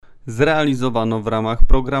zrealizowano w ramach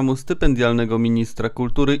programu stypendialnego Ministra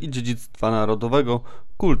Kultury i Dziedzictwa Narodowego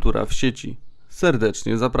Kultura w sieci.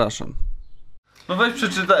 Serdecznie zapraszam. No weź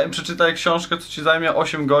przeczytaj książkę, co ci zajmie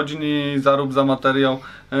 8 godzin i zarób za materiał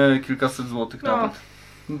kilkaset złotych nawet.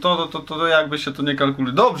 To jakby się to nie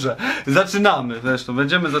kalkuluje. Dobrze, zaczynamy. Zresztą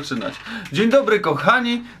będziemy zaczynać. Dzień dobry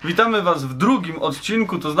kochani, witamy was w drugim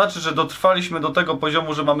odcinku, to znaczy, że dotrwaliśmy do tego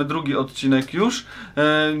poziomu, że mamy drugi odcinek już.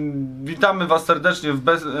 Witamy was serdecznie w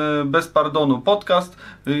Bez Pardonu podcast.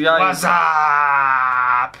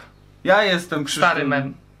 Ja jestem Krzysztof. Stary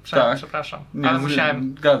mem. Przepraszam, ale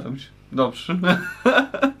musiałem. Zgadzam się. Dobrze.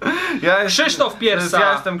 Krzysztof Piersa.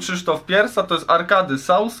 Ja jestem Krzysztof Piersa, to jest Arkady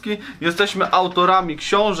Sauski. Jesteśmy autorami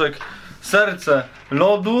książek Serce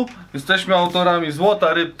Lodu. Jesteśmy autorami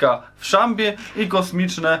Złota Rybka w Szambie i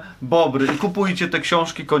Kosmiczne Bobry. I kupujcie te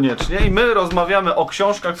książki koniecznie. I my rozmawiamy o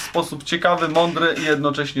książkach w sposób ciekawy, mądry i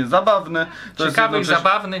jednocześnie zabawny. Ciekawy i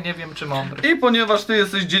zabawny, nie wiem czy mądry. I ponieważ ty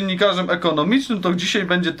jesteś dziennikarzem ekonomicznym, to dzisiaj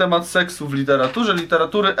będzie temat seksu w literaturze,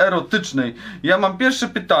 literatury erotycznej. Ja mam pierwsze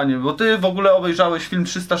pytanie, bo ty w ogóle obejrzałeś film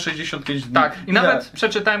 365 dni. Tak, i nawet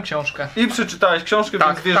przeczytałem książkę. I przeczytałeś książkę,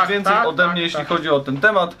 więc wiesz więcej ode mnie, jeśli chodzi o ten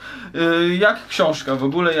temat. Jak książka w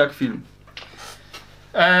ogóle, jak film?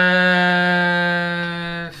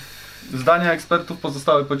 Zdania ekspertów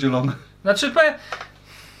pozostały podzielone. Znaczy,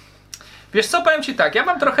 wiesz co, powiem ci tak, ja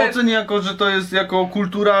mam trochę... Ocenię jako, że to jest jako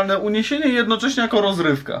kulturalne uniesienie i jednocześnie jako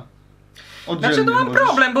rozrywka. Znaczy, no mam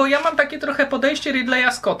problem, bo ja mam takie trochę podejście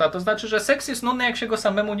Ridleya Scotta, to znaczy, że seks jest nudny, jak się go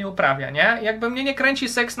samemu nie uprawia, nie? Jakby mnie nie kręci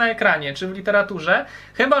seks na ekranie, czy w literaturze,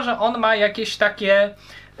 chyba że on ma jakieś takie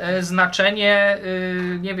znaczenie,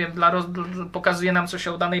 nie wiem, pokazuje nam coś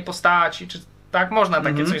o danej postaci, czy tak, można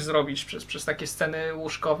takie coś zrobić przez takie sceny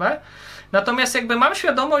łóżkowe. Natomiast jakby mam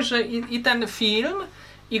świadomość, że i ten film,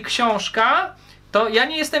 i książka, to ja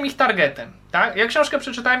nie jestem ich targetem. Tak? Ja książkę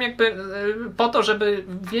przeczytałem jakby po to, żeby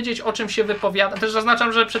wiedzieć, o czym się wypowiada. Też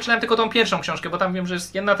zaznaczam, że przeczytałem tylko tą pierwszą książkę, bo tam wiem, że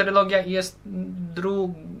jest jedna trylogia i jest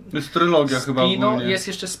druga. Jest trylogia chyba ogólnie. Jest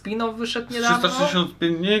jeszcze spin-off wyszedł niedawno.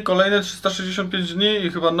 365 dni, kolejne 365 dni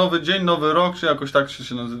i chyba nowy dzień, nowy rok, czy jakoś tak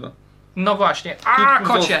się nazywa. No właśnie.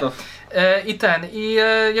 Kocie. I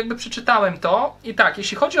jakby przeczytałem to i tak,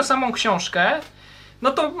 jeśli chodzi o samą książkę,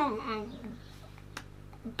 no to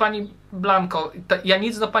pani Blanko, ja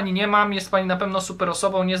nic do pani nie mam, jest pani na pewno super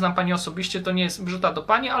osobą, nie znam pani osobiście, to nie jest wrzuta do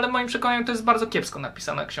pani, ale moim przekonaniem to jest bardzo kiepsko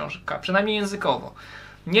napisana książka, przynajmniej językowo.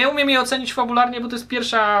 Nie umiem jej ocenić fabularnie, bo to jest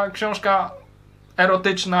pierwsza książka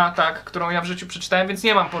erotyczna, tak, którą ja w życiu przeczytałem, więc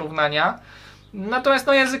nie mam porównania. Natomiast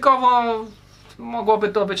no językowo mogłoby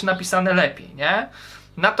to być napisane lepiej, nie?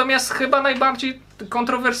 Natomiast chyba najbardziej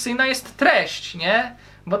kontrowersyjna jest treść, nie?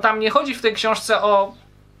 Bo tam nie chodzi w tej książce o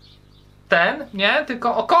nie?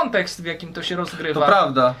 Tylko o kontekst, w jakim to się rozgrywa. To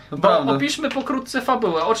prawda, prawda. Opiszmy pokrótce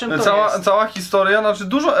fabułę, o czym to jest. Cała historia, znaczy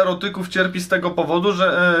dużo erotyków cierpi z tego powodu,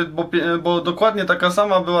 że bo dokładnie taka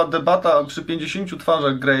sama była debata przy 50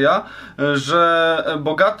 twarzach Greya, że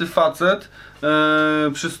bogaty facet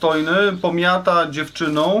przystojny pomiata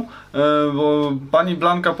dziewczyną, bo pani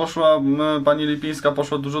Blanka pani Lipińska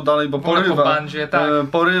poszła dużo dalej, bo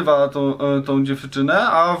porywa tą dziewczynę,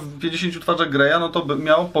 a w 50 twarzach Greya no to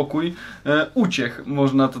miał pokój uciech,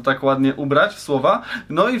 można to tak ładnie ubrać w słowa.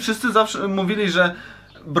 No i wszyscy zawsze mówili, że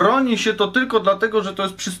broni się to tylko dlatego, że to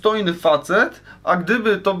jest przystojny facet, a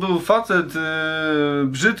gdyby to był facet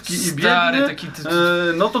brzydki i biedny,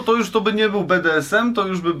 no to już to by nie był BDSM, to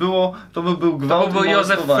już by było, to by był gwałt. To by był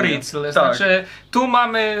Józef Fritzl, tak. Znaczy tu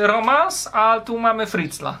mamy romans, a tu mamy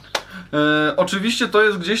Fritzla. Oczywiście to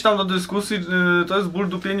jest gdzieś tam do dyskusji, to jest ból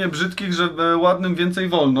dupienie brzydkich, że ładnym więcej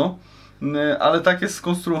wolno. Ale tak jest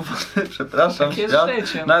skonstruowane, przepraszam. Tak jest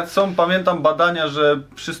życie. Nawet pamiętam badania, że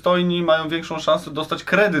przystojni mają większą szansę dostać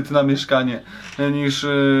kredyt na mieszkanie niż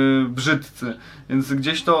brzydcy. Więc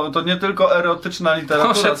gdzieś to nie tylko erotyczna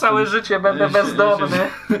literatura. Może całe życie będę bezdomny.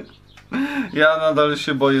 Ja nadal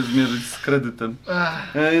się boję zmierzyć z kredytem.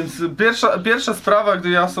 Więc pierwsza sprawa, gdy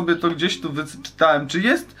ja sobie to gdzieś tu wyczytałem, czy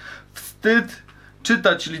jest wstyd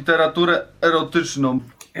czytać literaturę erotyczną?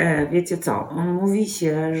 Wiecie co, mówi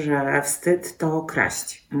się, że wstyd to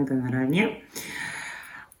kraść generalnie,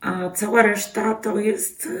 a cała reszta to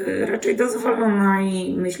jest raczej dozwolona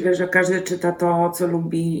i myślę, że każdy czyta to, co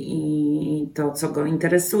lubi i to, co go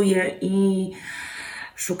interesuje i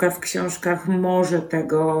szuka w książkach może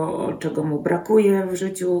tego, czego mu brakuje w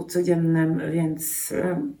życiu codziennym, więc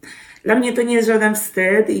dla mnie to nie jest żaden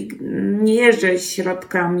wstyd i nie jeżdżę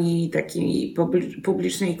środkami takiej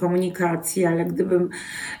publicznej komunikacji, ale gdybym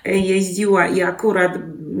jeździła i akurat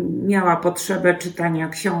miała potrzebę czytania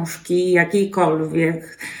książki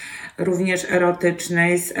jakiejkolwiek również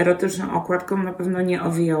erotycznej, z erotyczną okładką, na pewno nie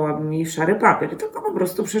owijałabym jej w szary papier, tylko po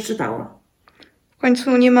prostu przeczytała. W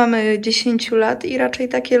końcu nie mamy 10 lat i raczej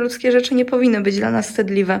takie ludzkie rzeczy nie powinny być dla nas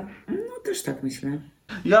wstydliwe. No też tak myślę.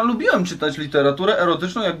 Ja lubiłem czytać literaturę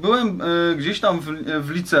erotyczną, jak byłem gdzieś tam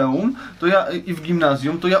w liceum to i w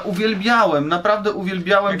gimnazjum, to ja uwielbiałem, naprawdę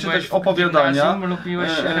uwielbiałem Jak czytać byłeś w opowiadania. gimnazjum,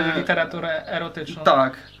 lubiłeś literaturę erotyczną.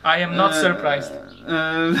 Tak. I am not surprised.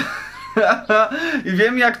 I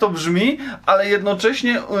wiem, jak to brzmi, ale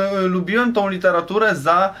jednocześnie lubiłem tą literaturę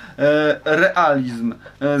za realizm.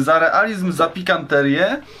 Za realizm, za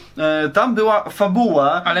pikanterię. Tam była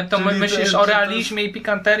fabuła. Ale to czyli myślisz o realizmie i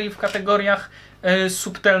pikanterii w kategoriach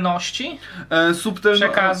subtelności?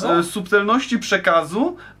 Przekazu? Subtelności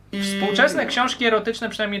przekazu. I... Współczesne książki erotyczne,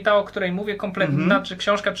 przynajmniej ta, o której mówię, kompletnie, znaczy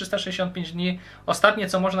książka 365 dni, ostatnie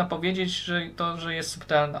co można powiedzieć, że jest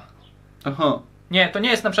subtelna. Aha. Nie, to nie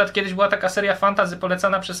jest, na przykład kiedyś była taka seria fantasy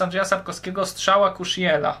polecana przez Andrzeja Sapkowskiego, Strzała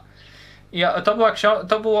Kusziela. I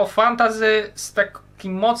to było fantasy z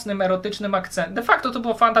takim mocnym erotycznym akcentem. De facto to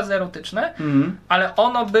było fantasy erotyczne, ale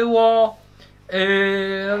ono było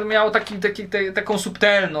miało taką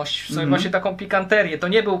subtelność, właśnie taką pikanterię. To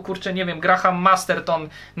nie był, kurczę, nie wiem, Graham Masterton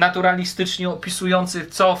naturalistycznie opisujący,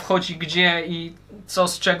 co wchodzi gdzie i co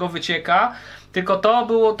z czego wycieka, tylko to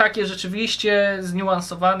było takie rzeczywiście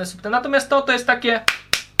zniuansowane, subtelne. Natomiast to jest takie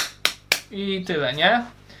i tyle, nie?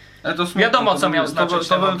 To smutno, Wiadomo, co miał znaczyć.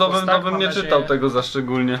 To bym nie czytał tego za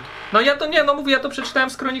szczególnie. No ja to nie, no mówię, ja to przeczytałem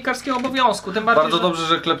z kronikarskiego obowiązku. Tym bardziej, bardzo dobrze,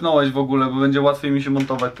 że klepnąłeś w ogóle, bo będzie łatwiej mi się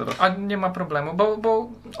montować teraz. A nie ma problemu, bo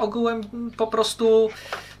ogółem po prostu,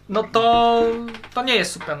 no to nie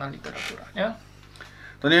jest subtelna literatura, nie?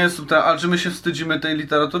 To nie jest subtelne, ale czy my się wstydzimy tej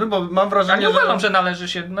literatury? Bo mam wrażenie, ja nie uważam, że należy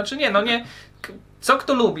się, znaczy nie, no nie... Co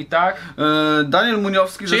kto lubi, tak? Daniel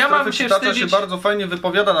Muniowski ze ja Strefy mam się Czytacza się wstydzić? bardzo fajnie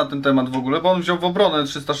wypowiada na ten temat w ogóle, bo on wziął w obronę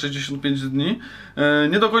 365 dni.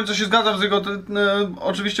 Nie do końca się zgadzam z jego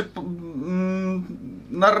oczywiście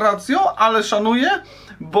narracją, ale szanuję,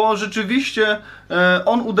 bo rzeczywiście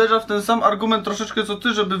on uderza w ten sam argument troszeczkę co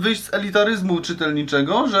ty, żeby wyjść z elitaryzmu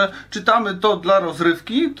czytelniczego, że czytamy to dla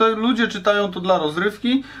rozrywki, to ludzie czytają to dla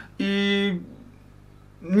rozrywki i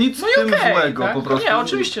nic w tym złego, tak? po prostu. Nie,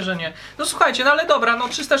 oczywiście, że nie. No słuchajcie, no ale dobra, no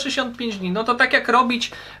 365 dni, no to tak jak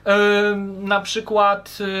robić na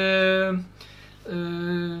przykład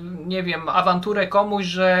nie wiem, awanturę komuś,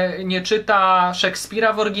 że nie czyta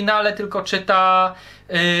Szekspira w oryginale, tylko czyta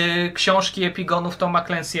książki epigonów Toma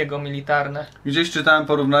Clancy'ego militarne. Gdzieś czytałem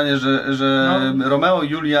porównanie, że Romeo i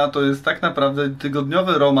Julia to jest tak naprawdę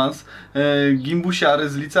tygodniowy romans gimbusiary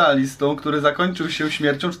z licealistą, który zakończył się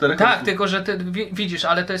śmiercią 4 osób. Tak, tylko że ty widzisz,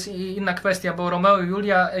 ale to jest inna kwestia, bo Romeo i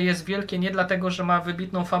Julia jest wielkie nie dlatego, że ma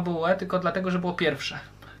wybitną fabułę, tylko dlatego, że było pierwsze.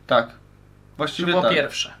 Tak. Właściwie że było tak.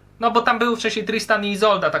 pierwsze. No bo tam był wcześniej Tristan i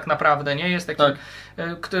Izolda tak naprawdę, nie? Jest taki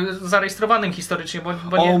zarejestrowanym historycznie,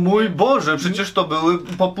 bo nie... O mój Boże, przecież to były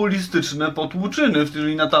populistyczne potłuczyny,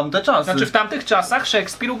 czyli na tamte czasy. Znaczy w tamtych czasach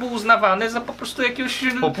Szekspir był uznawany za po prostu jakiegoś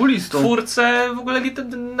populistą. Twórcę w ogóle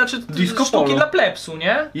Disco sztuki polo. dla plebsu,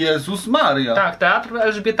 nie? Jezus Maria. Tak, teatr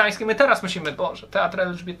elżbietański. My teraz myślimy, Boże, teatr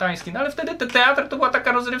elżbietański. No ale wtedy teatr to była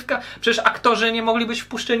taka rozrywka. Przecież aktorzy nie mogli być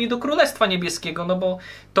wpuszczeni do Królestwa Niebieskiego, no bo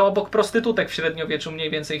to obok prostytutek w średniowieczu mniej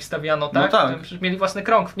więcej ich stawiano, tak? No tak. Przecież mieli własny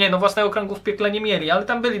krąg. Nie, no własnego kręgu w piekle nie mieli, ale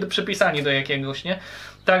tam byli przypisani do jakiegoś, nie?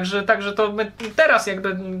 Także to my teraz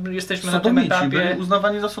jakby jesteśmy Sodomici, na tym etapie. byli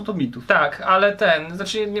uznawani za sodomitów. Tak, ale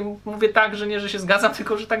znaczy nie mówię tak, że nie, że się zgadzam,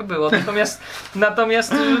 tylko że tak było.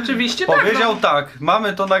 Natomiast rzeczywiście powiedział tak,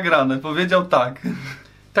 mamy to nagrane, powiedział tak.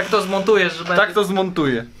 Tak to zmontujesz, że tak to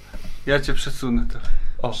zmontuję. Ja cię przesunę trochę.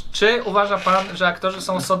 O. Czy uważa pan, że aktorzy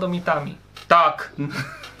są sodomitami? Tak.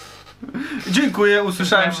 Dziękuję,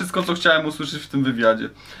 usłyszałem wszystko, co chciałem usłyszeć w tym wywiadzie.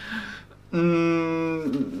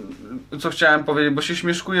 Co chciałem powiedzieć, bo się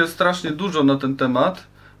śmieszkuję strasznie dużo na ten temat.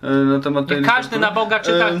 Na temat tej każdy na Boga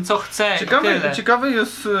czyta co chce. Ciekawe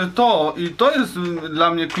jest to, i to jest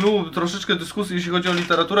dla mnie clue troszeczkę dyskusji, jeśli chodzi o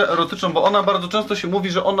literaturę erotyczną, bo ona bardzo często się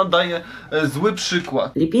mówi, że ona daje zły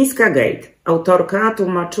przykład. Lipińska Gate. Autorka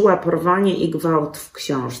tłumaczyła porwanie i gwałt w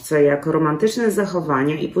książce jako romantyczne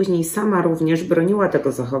zachowania i później sama również broniła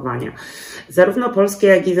tego zachowania. Zarówno polskie,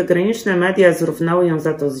 jak i zagraniczne media zrównały ją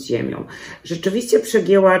za to z ziemią. Rzeczywiście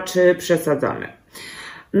przegięła czy przesadzamy.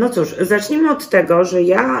 No cóż, zacznijmy od tego, że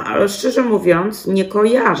ja szczerze mówiąc nie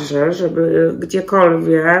kojarzę, żeby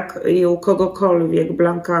gdziekolwiek i u kogokolwiek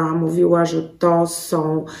Blanka mówiła,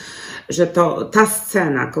 że to ta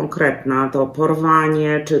scena konkretna, to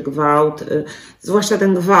porwanie czy gwałt, zwłaszcza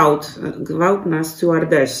ten gwałt na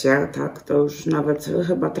stewardessie, tak, to już nawet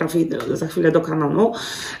chyba trafi za chwilę do kanonu,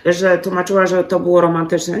 że tłumaczyła, że to było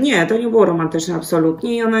romantyczne. Nie, to nie było romantyczne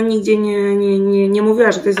absolutnie i ona nigdzie nie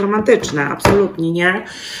mówiła, że to jest romantyczne, absolutnie nie.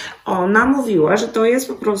 Ona mówiła, że to jest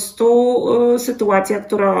po prostu sytuacja,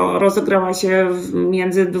 która rozegrała się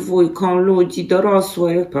między dwójką ludzi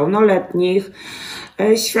dorosłych, pełnoletnich,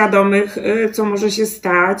 świadomych, co może się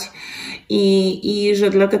stać i że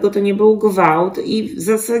dlatego to nie był gwałt i w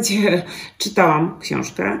zasadzie czytałam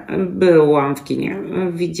książkę, byłam w kinie,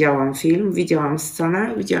 widziałam film, widziałam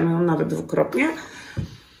scenę, widziałam ją nawet dwukrotnie.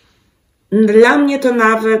 Dla mnie to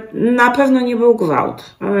nawet na pewno nie był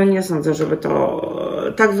gwałt. Nie sądzę, żeby to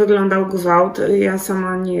tak wyglądał gwałt. Ja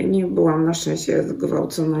sama nie byłam na szczęście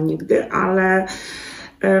zgwałcona nigdy, ale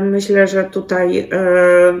myślę, że tutaj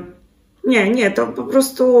nie, to po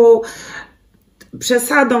prostu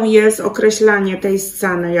przesadą jest określanie tej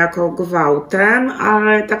sceny jako gwałtem,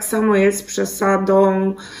 ale tak samo jest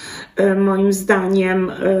przesadą moim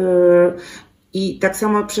zdaniem i tak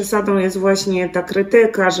samo przesadą jest właśnie ta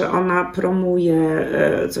krytyka, że ona promuje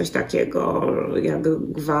coś takiego jak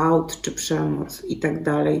gwałt czy przemoc i tak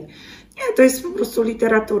dalej. Nie, to jest po prostu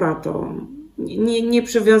literatura, to nie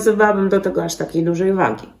przywiązywałabym do tego aż takiej dużej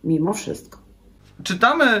wagi, mimo wszystko.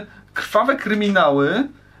 Czytamy krwawe kryminały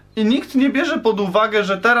i nikt nie bierze pod uwagę,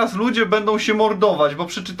 że teraz ludzie będą się mordować, bo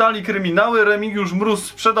przeczytali kryminały, Remigiusz Mróz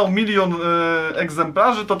sprzedał 1 000 000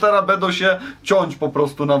 egzemplarzy, to teraz będą się ciąć po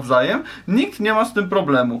prostu nawzajem. Nikt nie ma z tym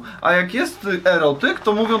problemu. A jak jest erotyk,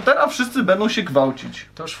 to mówią, teraz wszyscy będą się gwałcić.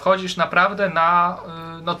 To już wchodzisz naprawdę na...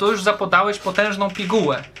 No to już zapodałeś potężną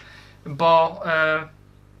pigułę, bo...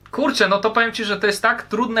 Kurczę, no to powiem Ci, że to jest tak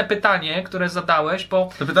trudne pytanie, które zadałeś, bo...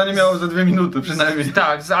 To pytanie miało za 2 minuty przynajmniej.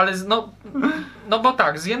 Tak, ale no bo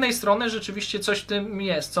tak, z jednej strony rzeczywiście coś w tym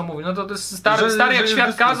jest, co mówi. No to jest stary jak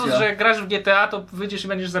świat kazus, że jak grasz w GTA, to wyjdziesz i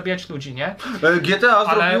będziesz zabijać ludzi, nie?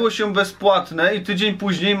 GTA zrobiło się bezpłatne i tydzień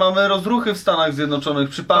później mamy rozruchy w Stanach Zjednoczonych.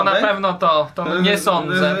 Przypadek? To na pewno to nie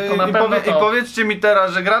sądzę. To na pewno I powiedzcie mi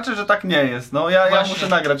teraz, że gracze, że tak nie jest. No ja muszę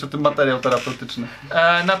nagrać o tym materiał terapeutyczny.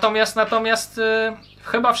 Natomiast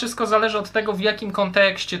chyba wszystko zależy od tego, w jakim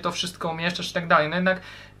kontekście to wszystko umieszczasz i tak dalej. No jednak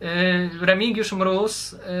Remigiusz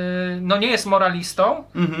Mróz no nie jest moralistą,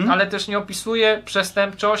 ale też nie opisuje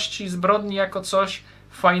przestępczości, zbrodni jako coś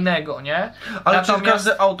fajnego, nie? Ale czy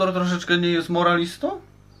każdy autor troszeczkę nie jest moralistą?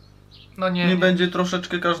 No nie będzie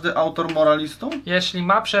troszeczkę każdy autor moralistą? Jeśli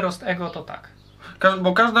ma przerost ego, to tak.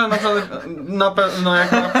 Bo każda, no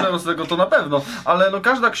jak ma przerost tego, to na pewno, ale no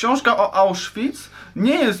każda książka o Auschwitz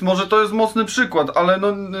nie jest, może to jest mocny przykład, ale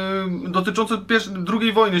no, dotyczący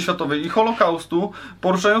II wojny światowej i Holokaustu,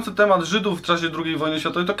 poruszający temat Żydów w czasie II wojny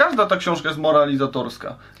światowej, to każda ta książka jest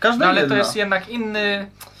moralizatorska. Każda ale jedna. To jest jednak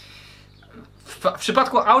inny... W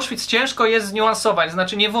przypadku Auschwitz ciężko jest zniuansować,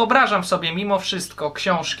 znaczy nie wyobrażam sobie mimo wszystko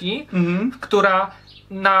książki, która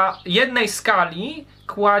na jednej skali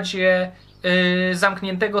kładzie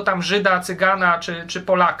zamkniętego tam Żyda, Cygana czy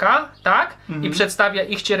Polaka, tak? I przedstawia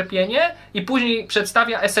ich cierpienie i później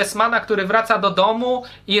przedstawia SS-mana, który wraca do domu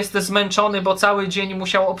i jest zmęczony, bo cały dzień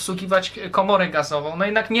musiał obsługiwać komorę gazową. No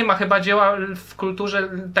jednak nie ma chyba dzieła w kulturze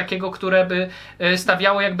takiego, które by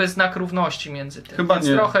stawiało jakby znak równości między tym. Chyba więc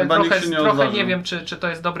nie. Trochę nie wiem, czy to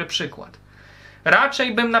jest dobry przykład.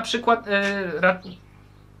 Raczej bym na przykład...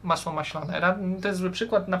 masło maślane. To jest zły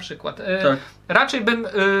przykład na przykład. Tak. Raczej bym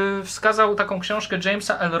wskazał taką książkę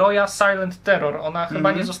Jamesa Ellroya Silent Terror. Ona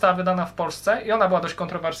chyba nie została wydana w Polsce i ona była dość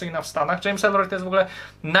kontrowersyjna w Stanach. James Ellroy to jest w ogóle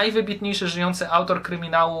najwybitniejszy żyjący autor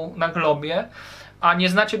kryminału na globie. A nie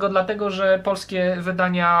znacie go dlatego, że polskie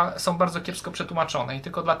wydania są bardzo kiepsko przetłumaczone i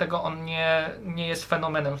tylko dlatego on nie jest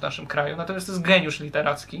fenomenem w naszym kraju. Natomiast to jest geniusz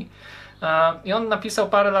literacki. I on napisał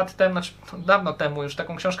parę lat temu, znaczy dawno temu już,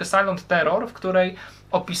 taką książkę Silent Terror, w której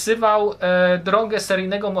opisywał drogę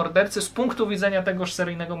seryjnego mordercy z punktu widzenia tegoż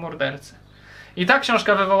seryjnego mordercy. I ta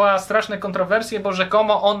książka wywołała straszne kontrowersje, bo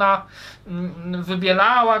rzekomo ona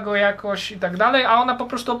wybielała go jakoś i tak dalej, a ona po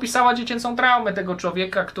prostu opisała dziecięcą traumę tego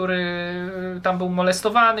człowieka, który tam był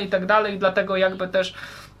molestowany i tak dalej, i dlatego jakby też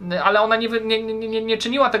ale ona nie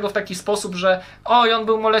czyniła tego w taki sposób, że oj, on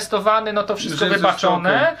był molestowany, no to wszystko Że jest wybaczone.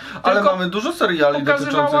 wszystko okej. Ale mamy dużo seriali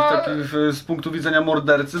pokazywała... dotyczących takich z punktu widzenia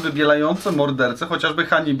mordercy, wybielające mordercę, chociażby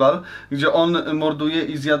Hannibal, gdzie on morduje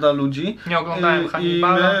i zjada ludzi. Nie oglądałem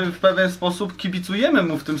Hannibala. I my w pewien sposób kibicujemy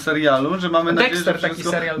mu w tym serialu, że mamy nadzieję, Dexter że taki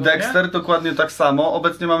wszystko... serial był, Dexter nie? dokładnie tak samo.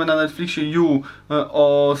 Obecnie mamy na Netflixie You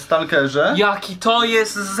o Stalkerze. Jaki to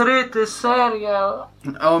jest zryty serial!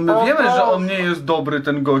 A my O wiemy, Boże. że on nie jest dobry,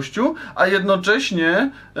 ten gościu, a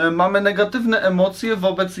jednocześnie mamy negatywne emocje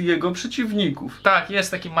wobec jego przeciwników. Tak,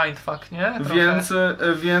 jest taki mindfuck, nie? Trochę.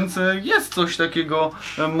 Więc jest coś takiego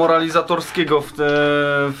moralizatorskiego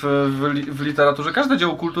w literaturze. Każde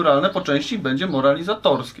dzieło kulturalne po części będzie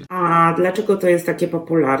moralizatorskie. A dlaczego to jest takie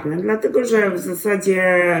popularne? Dlatego, że w zasadzie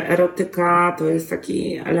erotyka to jest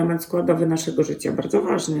taki element składowy naszego życia, bardzo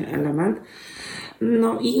ważny element.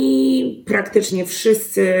 No i praktycznie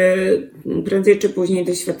wszyscy prędzej czy później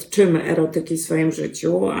doświadczymy erotyki w swoim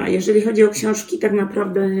życiu, a jeżeli chodzi o książki, tak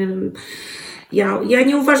naprawdę ja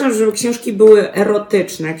nie uważam, żeby książki były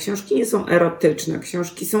erotyczne. Książki nie są erotyczne,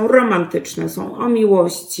 książki są romantyczne, są o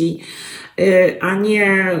miłości, a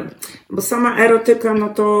nie, bo sama erotyka, no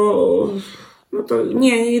to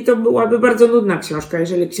nie, to byłaby bardzo nudna książka.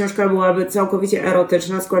 Jeżeli książka byłaby całkowicie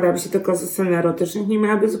erotyczna, składałaby się tylko ze scen erotycznych, nie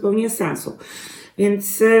miałaby zupełnie sensu.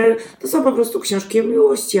 Więc to są po prostu książki o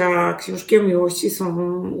miłości, a książki o miłości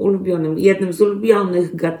są jednym z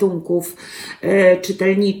ulubionych gatunków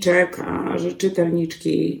czytelniczek, a że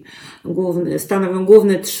czytelniczki stanowią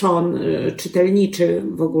główny trzon czytelniczy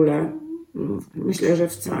w ogóle. Myślę, że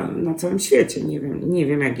na całym świecie, nie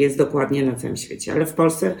wiem jak jest dokładnie na całym świecie, ale w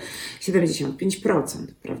Polsce 75%,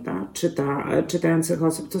 prawda, czytających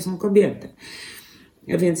osób to są kobiety.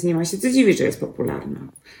 Więc nie ma się co dziwić, że jest popularna.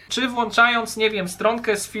 Czy włączając, nie wiem,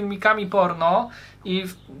 stronkę z filmikami porno i,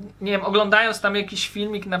 nie wiem, oglądając tam jakiś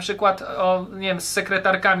filmik na przykład o, nie wiem, z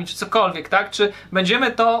sekretarkami, czy cokolwiek, tak? Czy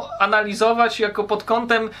będziemy to analizować jako pod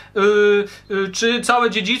kątem czy całe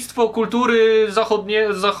dziedzictwo kultury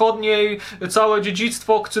zachodniej, całe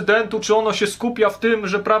dziedzictwo Okcydentu, czy ono się skupia w tym,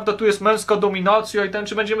 że prawda, tu jest męska dominacja i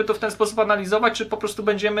czy będziemy to w ten sposób analizować, czy po prostu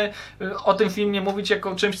będziemy o tym filmie mówić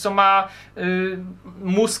jako czymś, co ma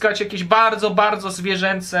muskać jakieś bardzo, bardzo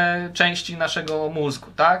zwierzęce części naszego mózgu,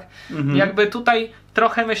 tak? Mhm. Jakby tutaj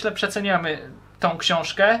trochę, myślę, przeceniamy tą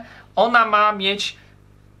książkę. Ona ma mieć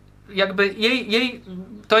jakby jej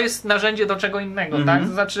to jest narzędzie do czego innego, tak? To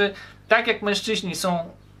znaczy, tak jak mężczyźni są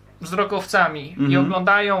wzrokowcami i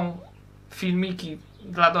oglądają filmiki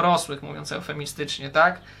dla dorosłych, mówiąc eufemistycznie,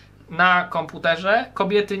 tak? Na komputerze,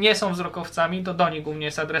 kobiety nie są wzrokowcami, to do nich głównie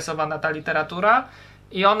jest adresowana ta literatura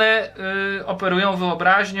i one operują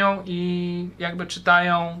wyobraźnią i jakby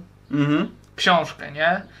czytają książkę,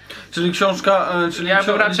 nie? Czyli Ja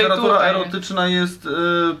bym raczej literatura tutaj... erotyczna jest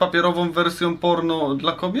papierową wersją porno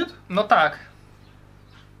dla kobiet? No tak.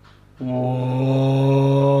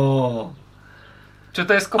 Wow. Czy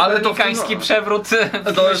to jest kopernikański przewrót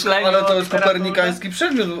myślenia? Ale to jest literaturze? kopernikański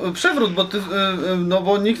przewrót,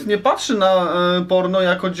 bo nikt nie patrzy na porno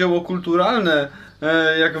jako dzieło kulturalne,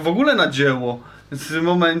 jak w ogóle na dzieło. W tym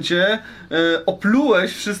momencie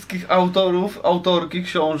oplułeś wszystkich autorki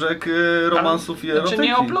książek, romansów i erotyki.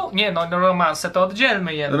 Nie, no romanse to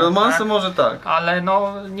oddzielmy jednak. Romanse tak? może tak. Ale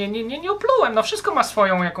no nie oplułem. No wszystko ma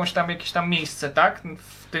swoją jakieś tam miejsce, tak?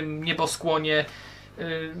 W tym nieboskłonie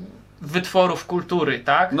wytworów kultury,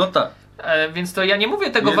 tak? No tak. Więc to ja nie mówię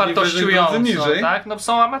tego Jedni wartościująco, wyżej, drudzy niżej. tak? No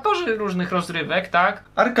są amatorzy różnych rozrywek, tak?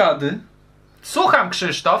 Arkady. Słucham,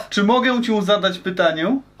 Krzysztof. Czy mogę ci zadać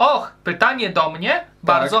pytanie? Och, pytanie do mnie?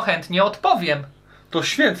 Bardzo chętnie odpowiem. To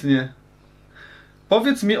świetnie.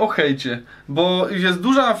 Powiedz mi o hejcie, bo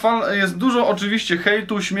jest dużo oczywiście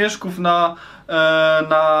hejtu, śmieszków na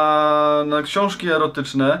książki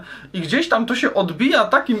erotyczne i gdzieś tam to się odbija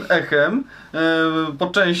takim echem po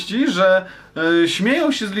części, że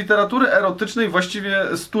śmieją się z literatury erotycznej właściwie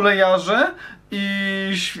stulejarze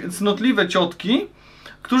i cnotliwe ciotki,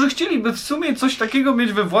 którzy chcieliby w sumie coś takiego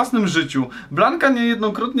mieć we własnym życiu. Blanka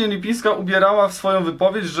niejednokrotnie Lipińska ubierała w swoją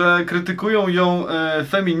wypowiedź, że krytykują ją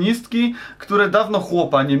feministki, które dawno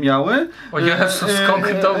chłopa nie miały. O Jezus,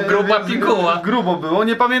 to gruba piguła. Grubo było.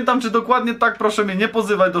 Nie pamiętam, czy dokładnie tak, proszę mnie nie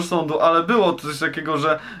pozywać do sądu, ale było coś takiego,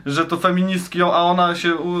 że to feministki ją, a ona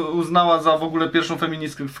się uznała za w ogóle pierwszą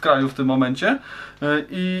feministkę w kraju w tym momencie.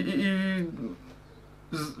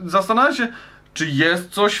 Zastanawiam się, czy jest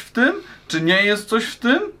coś w tym? Czy nie jest coś w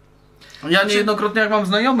tym? Ja niejednokrotnie, jak mam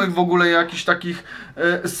znajomych w ogóle jakichś takich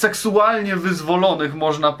seksualnie wyzwolonych,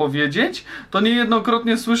 można powiedzieć, to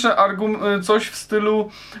niejednokrotnie słyszę coś w stylu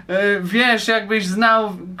wiesz, jakbyś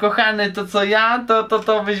znał, kochany, to co ja,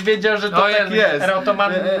 to byś wiedział, że to tak jest.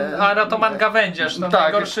 Erotoman gawędziarz, no tak.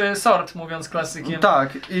 Najgorszy sort, mówiąc klasykiem. Tak,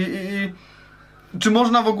 i czy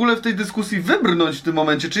można w ogóle w tej dyskusji wybrnąć w tym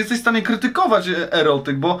momencie? Czy jesteś w stanie krytykować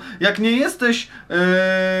erotyk? Bo jak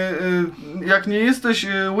nie jesteś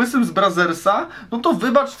łysym z Brazersa, no to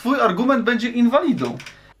wybacz, twój argument będzie inwalidą.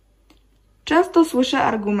 Często słyszę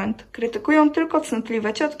argument: krytykują tylko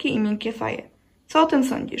cnotliwe ciotki i miękkie faje. Co o tym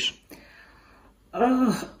sądzisz?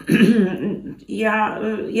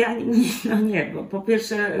 Nie, bo po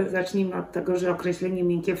pierwsze zacznijmy od tego, że określenie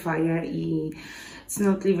miękkie faje i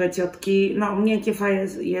cnotliwe ciotki, miękkie faje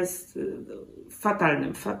jest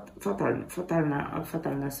fatalny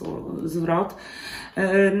zwrot.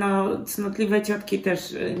 Cnotliwe ciotki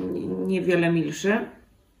też niewiele milszy,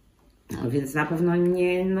 więc na pewno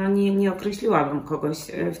nie określiłabym kogoś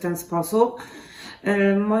w ten sposób.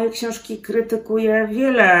 Moje książki krytykuje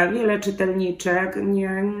wiele czytelniczek.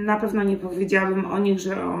 Na pewno nie powiedziałabym o nich,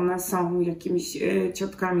 że one są jakimiś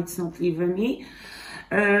ciotkami cnotliwymi.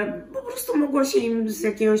 Po prostu mogło się im z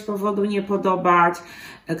jakiegoś powodu nie podobać.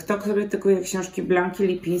 Kto krytykuje książki Blanki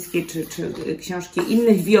Lipińskiej czy książki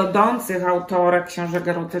innych wiodących autorek książek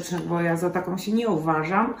erotycznych, bo ja za taką się nie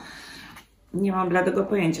uważam. Nie mam bladego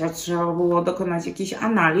pojęcia, trzeba było dokonać jakichś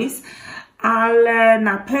analiz. Ale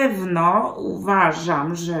na pewno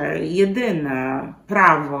uważam, że jedyne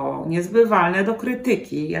prawo niezbywalne do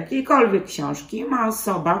krytyki jakiejkolwiek książki ma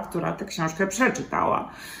osoba, która tę książkę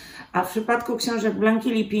przeczytała. A w przypadku książek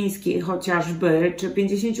Blanki Lipińskiej chociażby, czy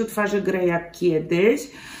 50 twarzy Greya kiedyś,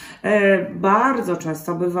 bardzo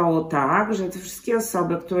często bywało tak, że te wszystkie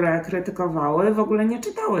osoby, które krytykowały, w ogóle nie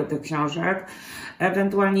czytały tych książek,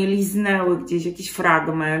 ewentualnie liznęły gdzieś jakiś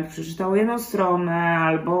fragment, przeczytały jedną stronę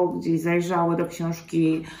albo gdzieś zajrzały do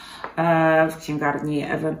książki w księgarni,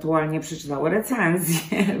 ewentualnie przeczytały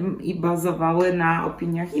recenzję i bazowały na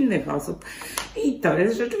opiniach innych osób. I to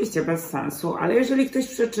jest rzeczywiście bez sensu, ale jeżeli ktoś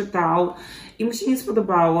przeczytał i mu się nie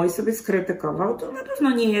spodobało i sobie skrytykował, to na pewno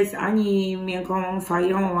nie jest ani miękką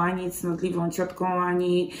fają, ani cnotliwą ciotką,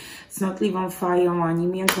 ani cnotliwą fają, ani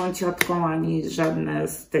miękką ciotką, ani żadne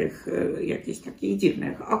z tych jakichś takich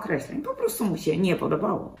dziwnych określeń. Po prostu mu się nie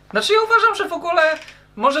podobało. Znaczy ja uważam, że w ogóle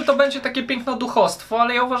może to będzie takie pięknoduchostwo,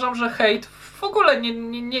 ale ja uważam, że hejt w ogóle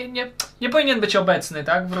nie powinien być obecny,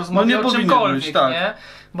 tak? W rozmowie o czymkolwiek, być, tak. Nie?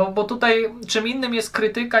 Bo tutaj czym innym jest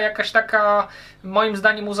krytyka jakaś taka moim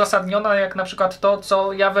zdaniem uzasadniona, jak na przykład to,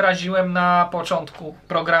 co ja wyraziłem na początku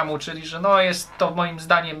programu, czyli że jest to moim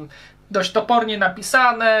zdaniem dość topornie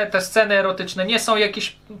napisane, te sceny erotyczne nie są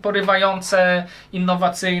jakieś porywające,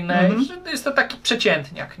 innowacyjne, że jest to taki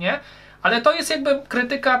przeciętniak, nie? Ale to jest jakby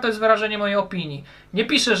krytyka, to jest wyrażenie mojej opinii. Nie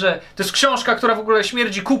piszę, że to jest książka, która w ogóle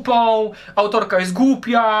śmierdzi kupą, autorka jest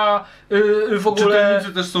głupia, w ogóle...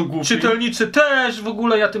 Czytelnicy też są głupi. Czytelnicy też, w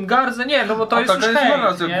ogóle ja tym gardzę. Nie, bo to jest już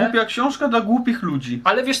hejt, nie? Głupia książka dla głupich ludzi.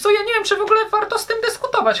 Ale wiesz co, ja nie wiem, czy w ogóle warto z tym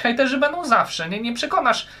dyskutować. Hejterzy będą zawsze. Nie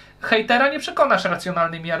przekonasz hejtera, nie przekonasz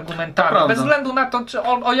racjonalnymi argumentami. Bez względu na to, czy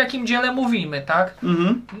o jakim dziele mówimy, tak?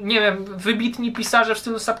 Nie wiem, wybitni pisarze w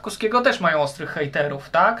stylu Sapkowskiego też mają ostrych hejterów,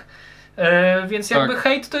 tak? Więc jakby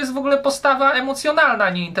hejt to jest w ogóle postawa emocjonalna,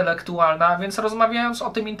 nie intelektualna, więc rozmawiając o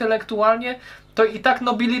tym intelektualnie, to i tak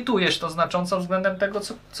nobilitujesz to znacząco względem tego,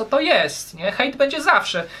 co to jest, nie? Hejt będzie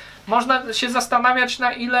zawsze. Można się zastanawiać,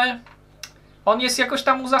 na ile on jest jakoś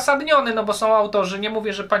tam uzasadniony, bo są autorzy, nie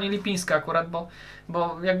mówię, że pani Lipińska akurat,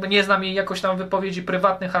 bo jakby nie znam jej jakoś tam wypowiedzi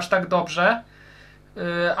prywatnych aż tak dobrze,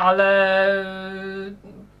 ale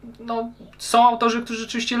są autorzy, którzy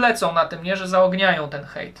rzeczywiście lecą na tym, nie, że zaogniają ten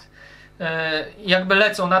hejt. Jakby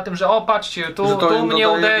lecą na tym, że patrzcie, tu mnie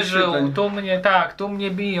uderzył, tu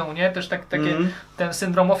mnie biją, nie? Też takie ten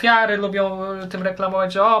syndrom ofiary lubią tym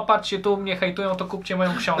reklamować, że patrzcie, tu mnie hejtują, to kupcie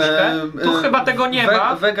moją książkę. Tu chyba tego nie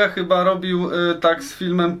ma. Vega chyba robił tak z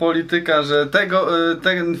filmem Polityka, że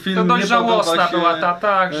ten film to dość nie żałosna podoba się...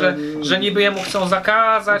 była że niby jemu chcą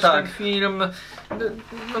zakazać ten film.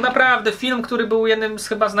 No naprawdę, film, który był jednym z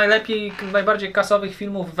chyba z najbardziej kasowych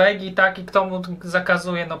filmów Vegi, tak, i kto mu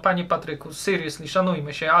zakazuje, panie Patryku, seriously,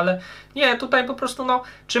 szanujmy się, ale nie, tutaj po prostu,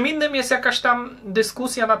 czym innym jest jakaś tam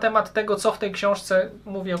dyskusja na temat tego, co w tej książce,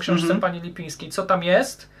 mówię o książce pani Lipińskiej, co tam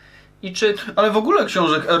jest i czy... Ale w ogóle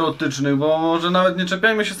książek erotycznych, bo może nawet nie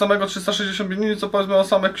czepiajmy się samego 365 dni, co powiedzmy o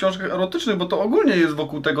samych książkach erotycznych, bo to ogólnie jest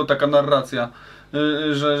wokół tego taka narracja.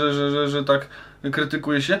 że tak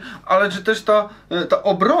krytykuje się, ale czy też ta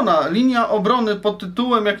obrona, linia obrony pod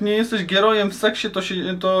tytułem jak nie jesteś gerojem w seksie,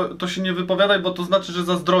 to się nie wypowiadaj, bo to znaczy, że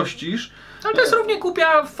zazdrościsz. Ale to jest równie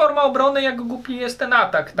głupia forma obrony, jak głupi jest ten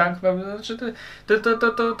atak, tak? Znaczy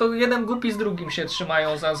to jeden głupi z drugim się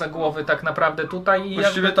trzymają za głowy tak naprawdę tutaj. I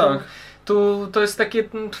właściwie jakby tak. To jest takie...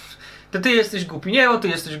 To ty jesteś głupi, nie, ty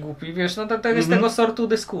jesteś głupi, wiesz, no to jest tego sortu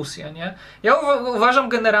dyskusja, nie? Ja uważam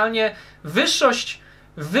generalnie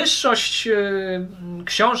wyższość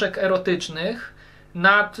książek erotycznych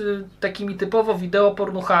nad takimi typowo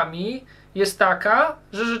wideopornuchami jest taka,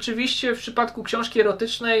 że rzeczywiście w przypadku książki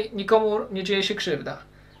erotycznej nikomu nie dzieje się krzywda.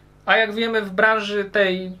 A jak wiemy, w branży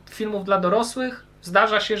tej filmów dla dorosłych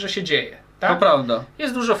zdarza się, że się dzieje. Tak? To prawda.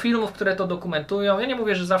 Jest dużo filmów, które to dokumentują. Ja nie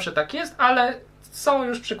mówię, że zawsze tak jest, ale są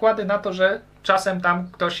już przykłady na to, że czasem tam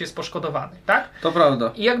ktoś jest poszkodowany. Tak? To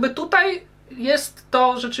prawda. I jakby tutaj jest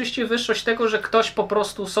to rzeczywiście wyższość tego, że ktoś po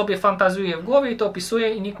prostu sobie fantazjuje w głowie i to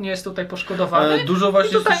opisuje i nikt nie jest tutaj poszkodowany. Dużo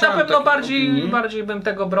właśnie I tutaj na słyszałem pewno takich bardziej bym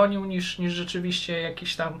tego bronił niż rzeczywiście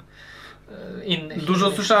jakiś tam innych.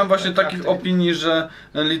 Dużo słyszałem właśnie takich opinii, że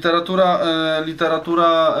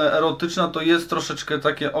literatura erotyczna to jest troszeczkę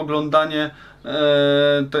takie oglądanie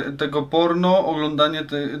tego porno, oglądanie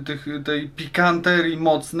tej pikanterii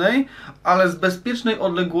mocnej, ale z bezpiecznej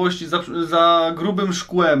odległości, za grubym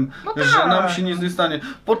szkłem, No że tak. nam się nic nie stanie.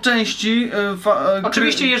 Po części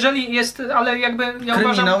Oczywiście, jeżeli jest, ale jakby ja kryminał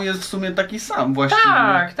uważam... jest w sumie taki sam właściwie.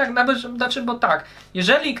 Tak, znaczy, bo tak,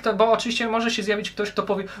 jeżeli bo oczywiście może się zjawić ktoś, kto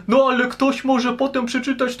powie, no ale ktoś może potem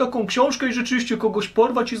przeczytać taką książkę i rzeczywiście kogoś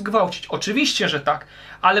porwać i zgwałcić. Oczywiście, że tak,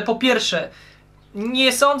 ale po pierwsze,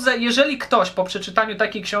 nie sądzę, jeżeli ktoś po przeczytaniu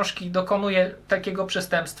takiej książki dokonuje takiego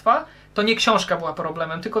przestępstwa, to nie książka była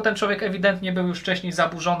problemem, tylko ten człowiek ewidentnie był już wcześniej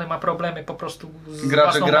zaburzony, ma problemy po prostu z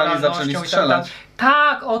Gracze własną grali, moralnością zaczęli i tak strzelać. dalej.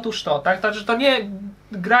 Tak, otóż to, tak, także to nie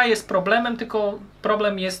gra jest problemem, tylko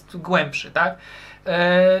problem jest głębszy, tak.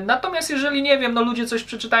 Natomiast jeżeli, nie wiem, no ludzie coś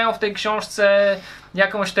przeczytają w tej książce,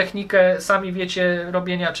 jakąś technikę, sami wiecie,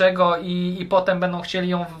 robienia czego i potem będą chcieli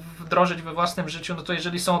ją wdrożyć we własnym życiu, no to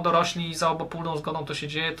jeżeli są dorośli i za obopólną zgodą to się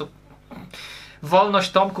dzieje, to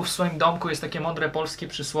wolność Tomku w swoim domku jest takie mądre polskie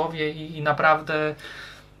przysłowie i naprawdę...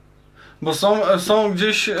 Bo są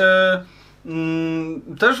gdzieś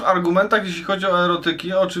też w argumentach, jeśli chodzi o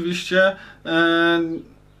erotyki, oczywiście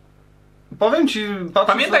powiem Ci, patrząc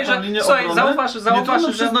Pamiętaj, na tą że linię słuchaj, obrony, nie trudno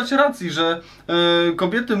że przyznać racji, że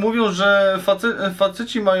kobiety mówią, że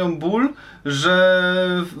faceci mają ból, że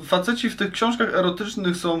faceci w tych książkach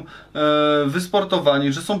erotycznych są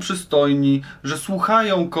wysportowani, że są przystojni, że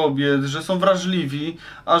słuchają kobiet, że są wrażliwi,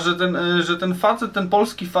 a że ten facet, ten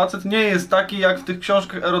polski facet nie jest taki jak w tych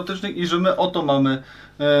książkach erotycznych i że my o to mamy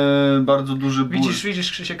bardzo duży ból.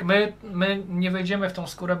 Widzisz Krzysiek, my nie wejdziemy w tą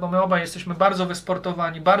skórę, bo my obaj jesteśmy bardzo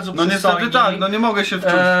wysportowani, bardzo No przystojni. niestety tak, no nie mogę się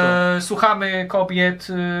wczuć w to. Słuchamy kobiet,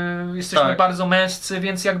 jesteśmy Tak. bardzo męscy,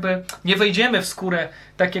 więc jakby nie wejdziemy w skórę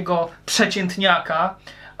takiego przeciętniaka.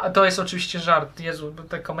 A to jest oczywiście żart, Jezu, bo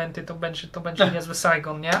te komenty to będzie niezły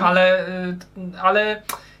Saigon, nie? Ale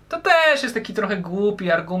to też jest taki trochę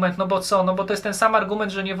głupi argument, no bo co? No bo to jest ten sam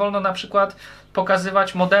argument, że nie wolno na przykład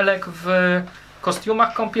pokazywać modelek w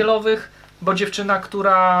kostiumach kąpielowych, bo dziewczyna,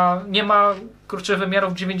 która nie ma kurczę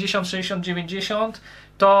wymiarów 90, 60, 90,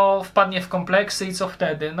 to wpadnie w kompleksy i co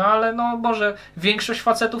wtedy? No ale no Boże, większość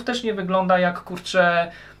facetów też nie wygląda jak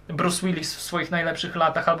kurczę Bruce Willis w swoich najlepszych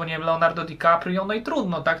latach, albo nie wiem, Leonardo DiCaprio, no i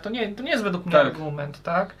trudno, tak? To nie jest według mnie Tak. argument,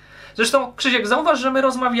 tak? Zresztą, Krzysiek, zauważ, że my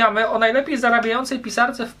rozmawiamy o najlepiej zarabiającej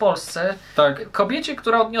pisarce w Polsce, Tak. kobiecie,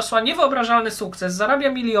 która odniosła niewyobrażalny sukces, zarabia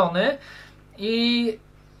miliony i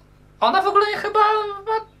ona w ogóle chyba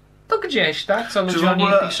ma to gdzieś, tak? Co ludzie o niej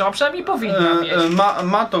piszą, a przynajmniej powinna mieć.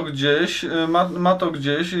 Ma to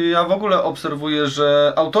gdzieś. Ja w ogóle obserwuję,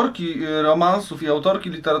 że autorki romansów i autorki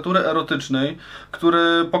literatury erotycznej,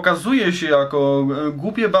 które pokazuje się jako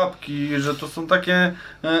głupie babki, że to są takie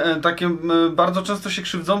bardzo często się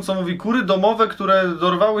krzywdząco mówi kury domowe, które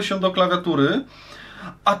dorwały się do klawiatury,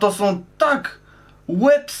 a to są tak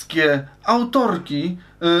łebskie autorki.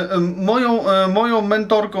 Moją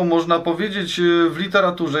mentorką, można powiedzieć, w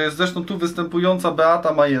literaturze jest zresztą tu występująca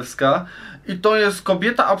Beata Majewska i to jest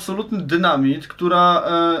kobieta absolutny dynamit,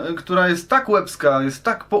 która jest tak łebska, jest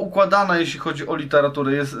tak poukładana, jeśli chodzi o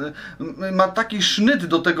literaturę, ma taki sznyt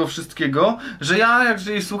do tego wszystkiego, że ja jak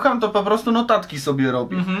jej słucham, to po prostu notatki sobie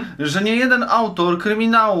robię. Że nie jeden autor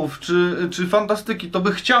kryminałów czy fantastyki to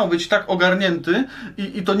by chciał być tak ogarnięty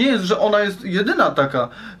i to nie jest, że ona jest jedyna taka.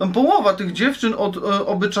 Połowa tych dziewczyn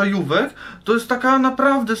obyczajówek, to jest taka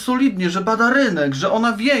naprawdę solidnie, że bada rynek, że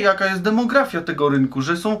ona wie, jaka jest demografia tego rynku,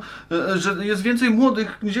 że jest więcej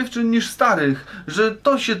młodych dziewczyn niż starych, że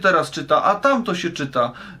to się teraz czyta, a tamto się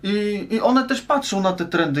czyta. I one też patrzą na te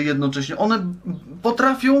trendy jednocześnie. One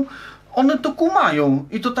potrafią, one to kumają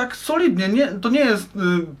i to tak solidnie, to nie jest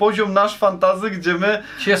poziom nasz fantazy, gdzie my...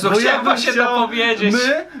 Jezu, bo chciałem bym właśnie to powiedzieć.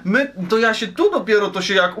 to ja się tu dopiero to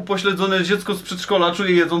się jak upośledzone dziecko z przedszkola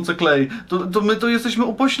czuję jedzące klej. To my to jesteśmy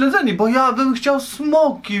upośledzeni, bo ja bym chciał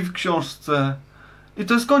smoki w książce. I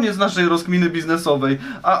to jest koniec naszej rozkminy biznesowej.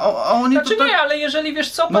 A oni Znaczy to tak... nie, ale jeżeli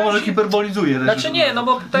wiesz co... No może hiperbolizuję. Znaczy nie, no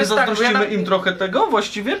bo to jest tak... Nie zazdrościmy im trochę tego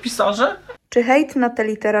właściwie, pisarze? Czy hejt na tę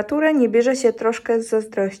literaturę nie bierze się troszkę z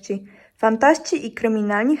zazdrości? Fantaści i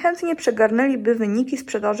kryminalni chętnie przegarnęliby wyniki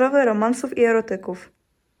sprzedażowe romansów i erotyków.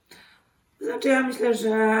 Znaczy ja myślę,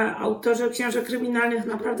 że autorzy książek kryminalnych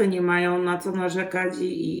naprawdę nie mają na co narzekać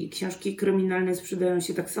i książki kryminalne sprzedają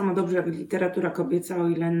się tak samo dobrze jak literatura kobieca, o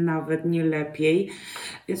ile nawet nie lepiej.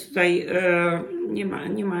 Więc tutaj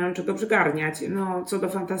nie mają czego przygarniać. No, co do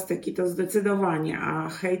fantastyki to zdecydowanie, a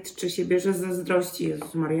hejt czy się bierze z zazdrości,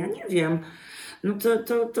 Jezus Maria, nie wiem. No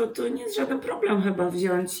to nie jest żaden problem chyba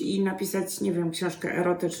wziąć i napisać, nie wiem, książkę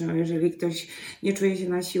erotyczną. Jeżeli ktoś nie czuje się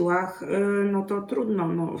na siłach, no to trudno,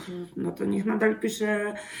 no to niech nadal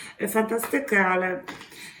pisze fantastykę, ale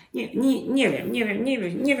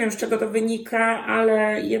nie wiem z czego to wynika,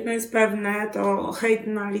 ale jedno jest pewne, to hejt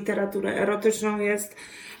na literaturę erotyczną jest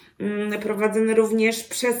prowadzony również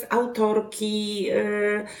przez autorki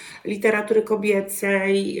literatury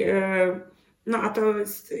kobiecej. No a to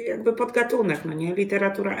jest jakby podgatunek, no nie?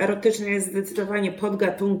 Literatura erotyczna jest zdecydowanie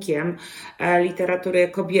podgatunkiem literatury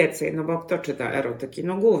kobiecej, no bo kto czyta erotyki?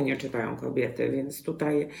 No głównie czytają kobiety, więc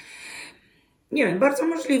tutaj nie wiem, bardzo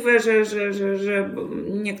możliwe, że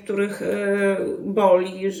niektórych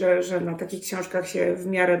boli, że na takich książkach się w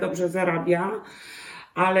miarę dobrze zarabia.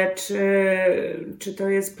 Ale czy to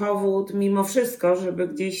jest powód mimo wszystko, żeby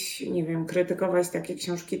gdzieś, nie wiem, krytykować takie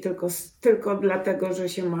książki tylko dlatego, że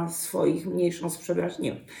się ma swoich mniejszą sprzedaż?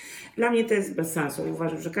 Nie wiem. Dla mnie to jest bez sensu.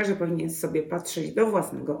 Uważam, że każdy powinien sobie patrzeć do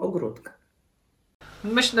własnego ogródka.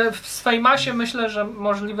 Myślę, w swej masie myślę, że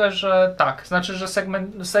możliwe, że tak. Znaczy, że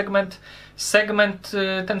segment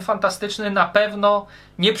ten fantastyczny na pewno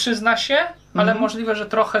nie przyzna się, ale możliwe, że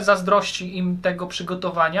trochę zazdrości im tego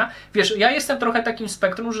przygotowania. Wiesz, ja jestem trochę takim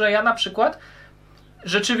spektrum, że ja na przykład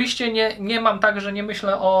rzeczywiście nie mam tak, że nie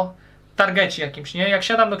myślę o targecie jakimś, nie? Jak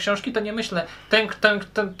siadam do książki, to nie myślę,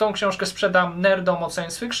 tą książkę sprzedam nerdom od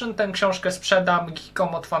science fiction, tę książkę sprzedam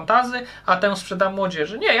geekom od fantazy, a tę sprzedam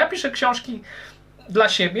młodzieży. Nie, ja piszę książki dla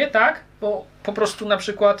siebie, tak? Bo po prostu na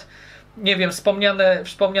przykład, nie wiem,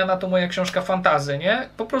 wspomniana to moja książka fantazy, nie?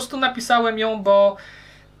 Po prostu napisałem ją, bo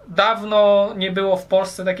dawno nie było w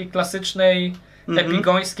Polsce takiej klasycznej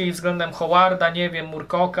epigońskiej względem Howarda, nie wiem,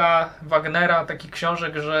 Moorcocka, Wagnera, takich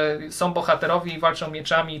książek, że są bohaterowie i walczą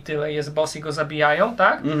mieczami i tyle, jest boss i go zabijają,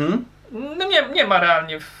 tak? No nie ma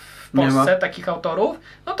realnie w Polsce takich autorów.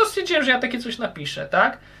 No to stwierdziłem, że ja takie coś napiszę,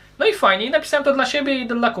 tak? No i fajnie, i napisałem to dla siebie i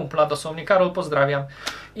dla kumpla dosłownie. Karol, pozdrawiam.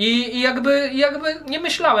 I jakby nie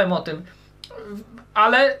myślałem o tym,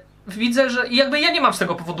 ale widzę, że jakby ja nie mam z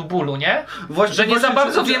tego powodu bólu, nie? Że nie za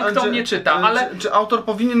bardzo wiem, kto mnie czyta, ale... Czy autor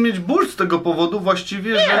powinien mieć ból z tego powodu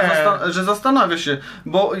właściwie, że zastanawia się?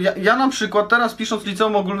 Bo ja na przykład teraz pisząc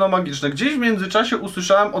Liceum Ogólnomagiczne, gdzieś w międzyczasie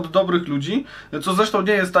usłyszałem od dobrych ludzi, co zresztą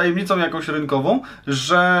nie jest tajemnicą jakąś rynkową,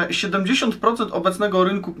 że 70% obecnego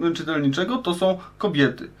rynku czytelniczego to są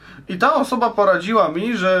kobiety. I ta osoba poradziła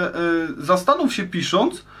mi, że zastanów się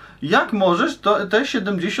pisząc, jak możesz te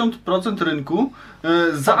 70% rynku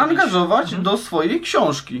zaangażować do swojej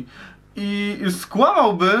książki. I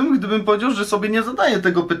skłamałbym, gdybym powiedział, że sobie nie zadaję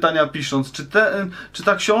tego pytania pisząc, czy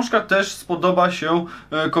ta książka też spodoba się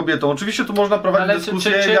kobietom. Oczywiście tu można prowadzić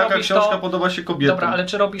dyskusję, jaka książka podoba się kobietom. Dobra, ale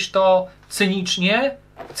czy robisz to cynicznie,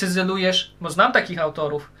 cyzelujesz, bo znam takich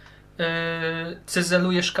autorów,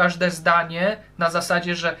 cyzelujesz każde zdanie na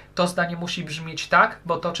zasadzie, że to zdanie musi brzmieć tak,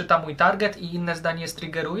 bo to czyta mój target i inne zdanie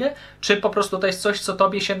striggeruje, czy po prostu to jest coś, co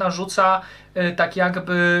tobie się narzuca tak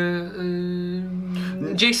jakby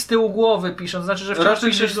gdzieś z tyłu głowy pisząc, znaczy, że wciąż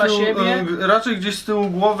piszesz dla siebie? Raczej gdzieś z tyłu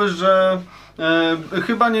głowy, że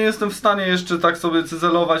chyba nie jestem w stanie jeszcze tak sobie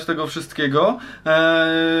cyzelować tego wszystkiego.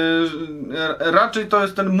 Raczej to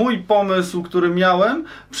jest ten mój pomysł, który miałem,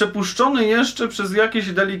 przepuszczony jeszcze przez jakieś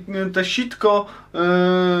te sitko,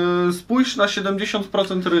 spójrz na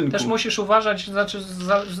 70% rynku. Też musisz uważać, znaczy,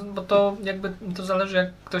 bo to jakby to zależy, jak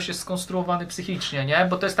ktoś jest skonstruowany psychicznie, nie?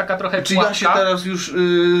 Bo to jest taka trochę Czy pułapka. ja się teraz już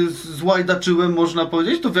złajdaczyłem, można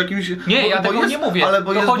powiedzieć? To w jakimś... Nie, ja tego nie mówię. Ale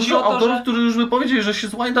bo to jest chodzi dużo o to, autorów, że... którzy już by powiedzieli, że się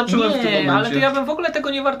złajdaczyłem w tym momencie. Ale to ja bym w ogóle tego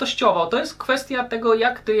nie wartościował. To jest kwestia tego,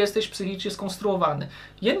 jak ty jesteś psychicznie skonstruowany.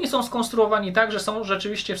 Jedni są skonstruowani tak, że są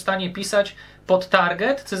rzeczywiście w stanie pisać pod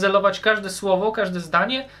target, cyzelować każde słowo, każde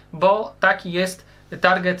zdanie, bo taki jest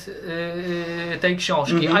target tej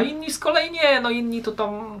książki. A inni z kolei nie. No inni to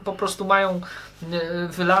tam po prostu mają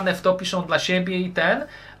wylane w to, piszą dla siebie i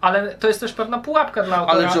ale to jest też pewna pułapka dla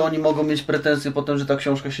autora. Ale czy oni mogą mieć pretensje potem, że ta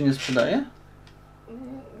książka się nie sprzedaje?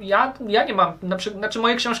 Ja nie mam, znaczy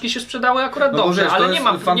moje książki się sprzedały akurat dobrze, wiesz, ale nie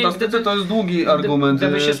mam. Fantastyce to jest długi argument.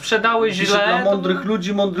 Gdyby się sprzedały źle. Dla mądrych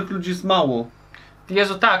ludzi jest mało.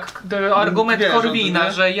 Jezu, tak, argument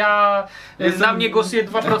Korwina, że na mnie głosuje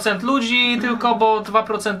 2% ludzi, tylko bo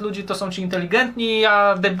 2% ludzi to są ci inteligentni,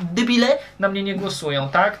 a debile na mnie nie głosują,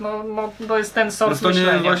 tak? No to jest ten sort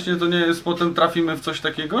myślenia. To nie jest, potem trafimy w coś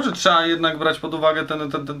takiego, że trzeba jednak brać pod uwagę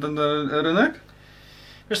ten rynek?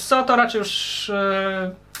 Wiesz co, to raczej już...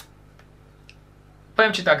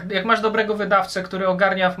 Powiem ci tak, jak masz dobrego wydawcę, który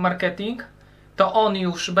ogarnia w marketing, to on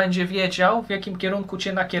już będzie wiedział, w jakim kierunku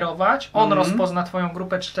cię nakierować, on rozpozna twoją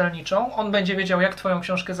grupę czytelniczą, on będzie wiedział, jak twoją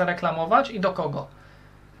książkę zareklamować i do kogo.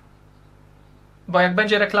 Bo jak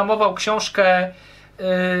będzie reklamował książkę,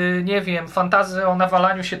 nie wiem, fantazy o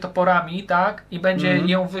nawalaniu się toporami, tak, i będzie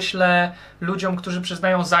ją wyśle ludziom, którzy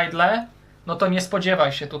przyznają Zajdle, no to nie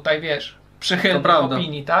spodziewaj się tutaj, wiesz, przychylnych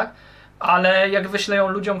opinii, tak? Ale jak wyślę ją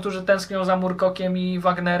ludziom, którzy tęsknią za Moorcockiem i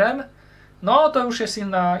Wagnerem, no to już jest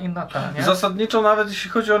inna ta, nie? Zasadniczo nawet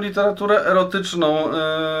jeśli chodzi o literaturę erotyczną,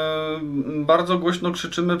 bardzo głośno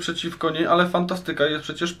krzyczymy przeciwko niej, ale fantastyka jest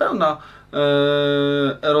przecież pełna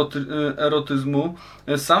erotyzmu.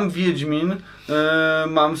 Sam Wiedźmin,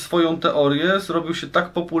 mam swoją teorię, zrobił się tak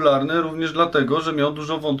popularny również dlatego, że miał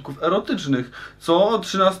dużo wątków erotycznych, co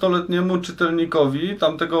 13-letniemu czytelnikowi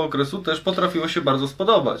tamtego okresu też potrafiło się bardzo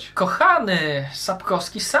spodobać. Kochany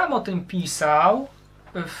Sapkowski sam o tym pisał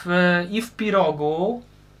i w Pirogu,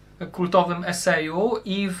 kultowym eseju,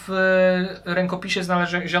 i w rękopisie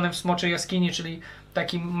znalezionym w Smoczej Jaskini, czyli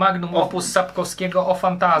takim magnum opus Sapkowskiego o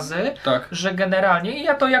fantazy, tak. Że generalnie, i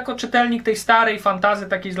ja to jako czytelnik tej starej fantazy,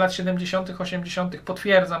 takiej z lat 70., 80.,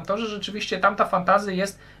 potwierdzam to, że rzeczywiście tamta fantazy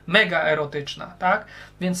jest mega erotyczna, tak?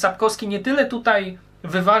 Więc Sapkowski nie tyle tutaj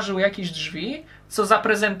wyważył jakieś drzwi, co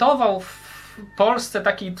zaprezentował w Polsce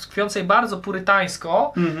takiej tkwiącej bardzo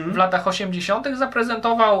purytańsko w latach 80.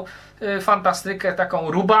 zaprezentował fantastykę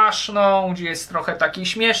taką rubaszną, gdzie jest trochę takiej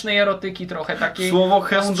śmiesznej erotyki, trochę takiej słowo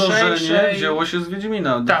chędożenie wzięło się z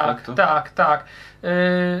Wiedźmina. Tak.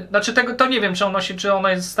 Znaczy to nie wiem, czy ono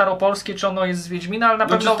jest staropolskie, czy ono jest z Wiedźmina, ale na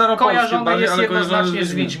pewno kojarzone jest jednoznacznie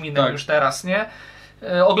z Wiedźminem już teraz, nie?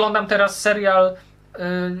 Oglądam teraz serial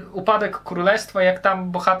Upadek Królestwa, jak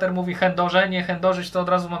tam bohater mówi chędożenie, chędożyć, to od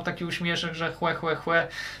razu mam taki uśmieszek, że chłe,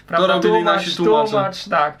 prawda, tłumacz,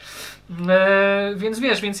 tak.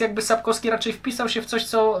 Więc jakby Sapkowski raczej wpisał się w coś,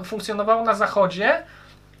 co funkcjonowało na zachodzie,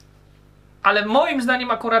 ale moim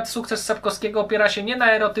zdaniem akurat sukces Sapkowskiego opiera się nie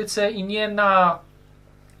na erotyce i nie na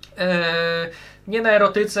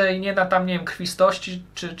erotyce i nie na tam, nie wiem, krwistości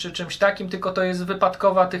czy czymś takim, tylko to jest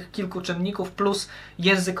wypadkowa tych kilku czynników plus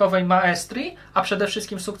językowej maestrii, a przede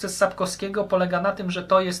wszystkim sukces Sapkowskiego polega na tym, że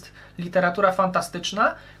to jest literatura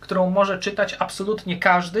fantastyczna, którą może czytać absolutnie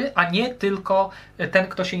każdy, a nie tylko ten,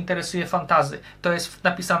 kto się interesuje fantazy. To jest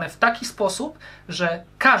napisane w taki sposób, że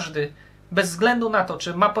każdy, bez względu na to,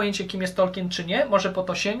 czy ma pojęcie, kim jest Tolkien, czy nie, może po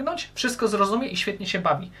to sięgnąć, wszystko zrozumie i świetnie się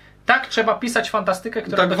bawi. Tak trzeba pisać fantastykę,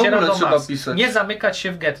 która dociera do mas. Nie zamykać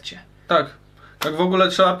się w getcie. Tak w ogóle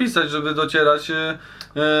trzeba pisać, żeby docierać.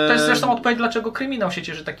 To jest zresztą odpowiedź, dlaczego kryminał się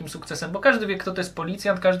cieszy takim sukcesem, bo każdy wie, kto to jest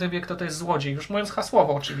policjant, każdy wie, kto to jest złodziej. Już mówiąc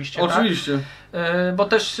hasłowo oczywiście. Oczywiście. Tak? Bo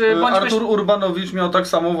też Artur Urbanowicz miał tak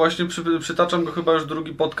samo właśnie, przytaczam go chyba już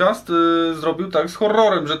drugi podcast, zrobił tak z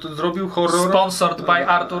horrorem, że to zrobił horror. Sponsored by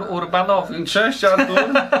Artur Urbanowicz. Cześć Artur.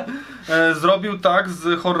 Zrobił tak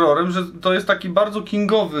z horrorem, że to jest taki bardzo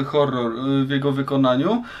kingowy horror w jego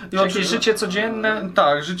wykonaniu. Jakieś życie codzienne?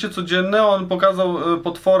 Tak, życie codzienne. On pokazał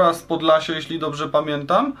potwora z Podlasia, jeśli dobrze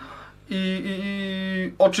pamiętam.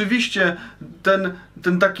 I oczywiście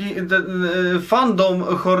ten taki fandom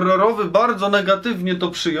horrorowy bardzo negatywnie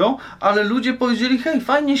to przyjął, ale ludzie powiedzieli, hej,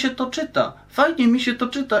 fajnie się to czyta, fajnie mi się to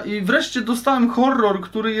czyta i wreszcie dostałem horror,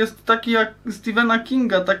 który jest taki jak Stephena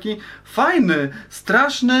Kinga, taki fajny,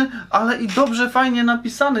 straszny, ale i dobrze, fajnie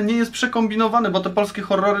napisany, nie jest przekombinowany, bo te polskie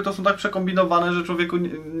horrory to są tak przekombinowane, że człowieku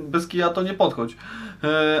bez kija to nie podchodź.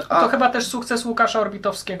 To chyba też sukces Łukasza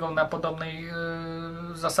Orbitowskiego na podobnej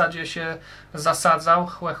zasadzie się zasadzał,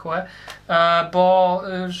 bo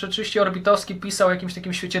rzeczywiście Orbitowski pisał o jakimś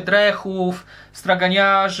takim świecie drechów,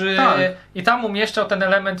 straganiarzy i tam umieszczał ten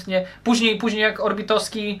element, nie. Później jak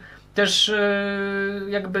Orbitowski też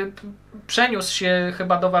jakby przeniósł się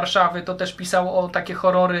chyba do Warszawy, to też pisał o takie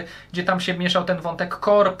horrory, gdzie tam się mieszał ten wątek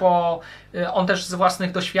korpo. On też z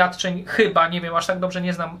własnych doświadczeń, chyba, nie wiem, aż tak dobrze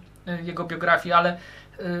nie znam jego biografii, ale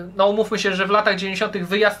no umówmy się, że w latach 90.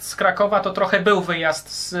 wyjazd z Krakowa to trochę był wyjazd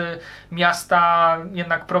z miasta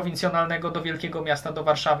jednak prowincjonalnego do wielkiego miasta, do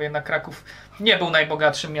Warszawy. Jednak Kraków nie był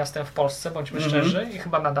najbogatszym miastem w Polsce, bądźmy szczerzy, i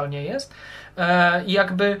chyba nadal nie jest. I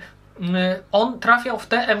jakby on trafiał w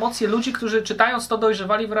te emocje ludzi, którzy czytając to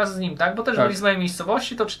dojrzewali wraz z nim, tak? Bo też byli z małej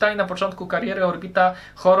miejscowości, to czytali na początku kariery Orbita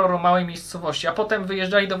horror o małej miejscowości, a potem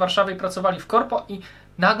wyjeżdżali do Warszawy i pracowali w korpo i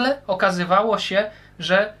nagle okazywało się,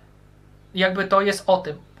 że jakby to jest o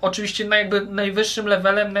tym. Oczywiście jakby najwyższym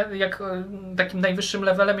levelem, takim najwyższym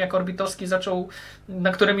levelem, jak Orbitowski zaczął,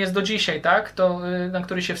 na którym jest do dzisiaj, tak? To, na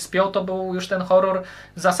który się wspiął, to był już ten horror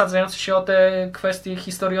zasadzający się o te kwestie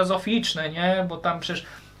historiozoficzne, nie? Bo tam przecież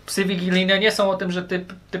psy wigilijne nie są o tym, że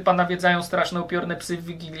typa nawiedzają straszne, upiorne psy w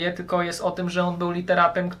Wigilię, tylko jest o tym, że on był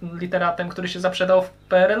literatem, który się zaprzedał w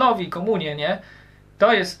PRL-owi, komunie, nie?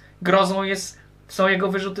 To jest, grozą są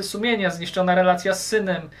jego wyrzuty sumienia, zniszczona relacja z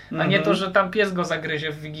synem, a nie to, że tam pies go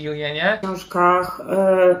zagryzie w Wigilię, nie? W książkach,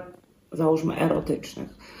 załóżmy erotycznych,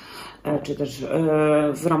 czy też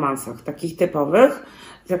w romansach takich typowych,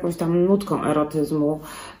 z jakąś tam nutką erotyzmu,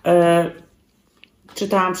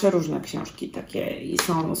 czytałam przeróżne książki takie i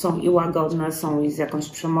są i łagodne, są i z jakąś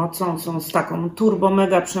przemocą, są z taką turbo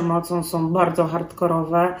mega przemocą, są bardzo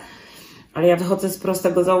hardkorowe, ale ja wychodzę z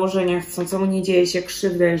prostego założenia, chcącemu nie dzieje się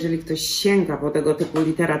krzywdy, jeżeli ktoś sięga po tego typu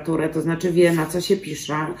literaturę, to znaczy wie, na co się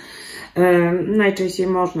pisze. Najczęściej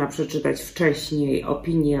można przeczytać wcześniej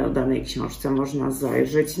opinię o danej książce, można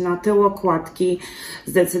zajrzeć na tył okładki.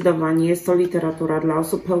 Zdecydowanie jest to literatura dla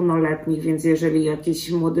osób pełnoletnich, więc jeżeli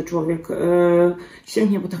jakiś młody człowiek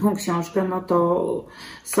sięgnie po taką książkę, no to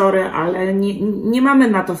sorry, ale nie mamy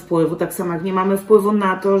na to wpływu, tak samo jak nie mamy wpływu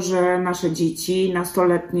na to, że nasze dzieci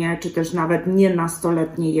nastoletnie, czy też nawet nie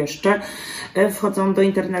nastoletnie jeszcze, wchodzą do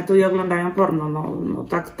internetu i oglądają porno. No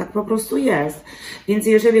tak po prostu jest. Więc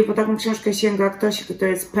jeżeli po taką książkę sięga ktoś, kto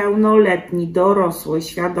jest pełnoletni, dorosły,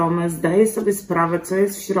 świadomy, zdaje sobie sprawę, co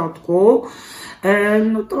jest w środku,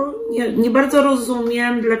 no to nie bardzo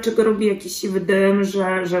rozumiem, dlaczego robi jakiś siwy dym,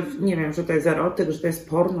 że nie wiem, że to jest erotyk, że to jest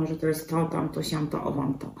porno, że to jest to, tamto, siamto,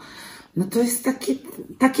 owamto. No to jest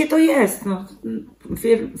takie to jest. No,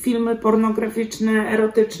 filmy pornograficzne,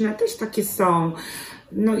 erotyczne też takie są.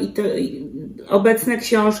 No i obecne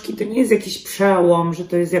książki to nie jest jakiś przełom, że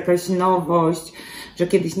to jest jakaś nowość, że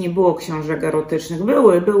kiedyś nie było książek erotycznych.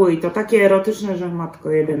 Były i to takie erotyczne, że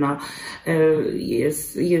matko jedyna.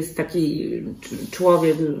 Jest taki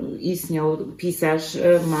człowiek, istniał pisarz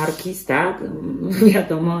Marquis, tak?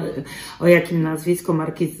 Wiadomo o jakim nazwisku,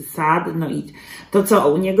 Marquis de Sade. No i to,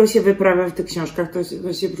 co u niego się wyprawia w tych książkach,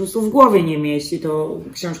 to się po prostu w głowie nie mieści. To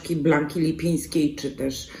książki Blanki Lipińskiej, czy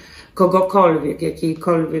też kogokolwiek,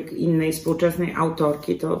 jakiejkolwiek innej współczesnej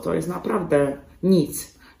autorki, to jest naprawdę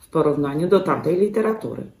nic w porównaniu do tamtej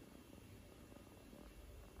literatury.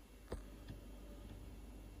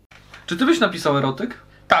 Czy ty byś napisał erotyk?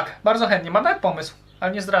 Tak, bardzo chętnie. Mam nawet pomysł,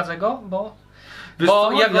 ale nie zdradzę go, bo Wiesz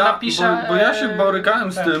co, ja go napiszę... Bo ja się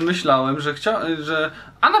borykałem z tym, myślałem, że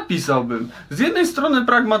napisałbym. Z jednej strony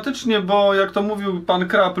pragmatycznie, bo jak to mówił pan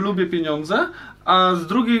Krab, lubię pieniądze, a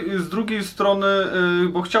z drugiej strony,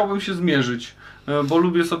 bo chciałbym się zmierzyć, bo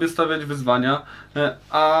lubię sobie stawiać wyzwania,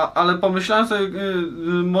 ale pomyślałem sobie,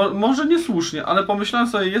 może niesłusznie, ale pomyślałem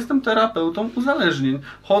sobie, jestem terapeutą uzależnień.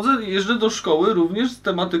 Jeżdżę do szkoły również z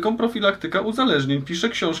tematyką profilaktyka uzależnień. Piszę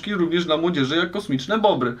książki również dla młodzieży jak Kosmiczne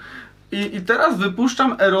Bobry. I teraz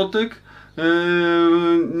wypuszczam erotyk,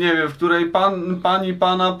 nie wiem, w której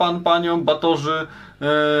pan panią batorzy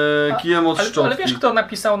kijem od szczotki. Ale wiesz, kto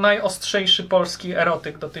napisał najostrzejszy polski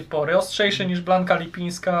erotyk do tej pory? Ostrzejszy niż Blanka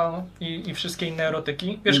Lipińska i wszystkie inne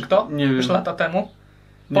erotyki. Wiesz kto? Nie wiem. Wiesz, lata temu?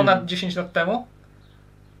 Ponad 10 lat temu?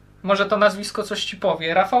 Może to nazwisko coś ci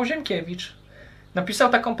powie. Rafał Ziemkiewicz. Napisał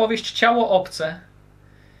taką powieść Ciało obce.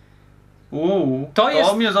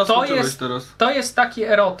 To mnie zaskoczyłeś teraz. To jest taki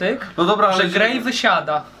erotyk, no dobra, że Grey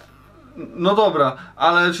wysiada. No dobra,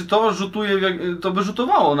 ale czy to rzutuje, to by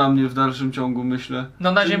rzutowało na mnie w dalszym ciągu, myślę.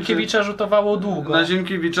 No na Ziemkiewicza rzutowało długo. Na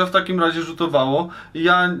Ziemkiewicza w takim razie rzutowało.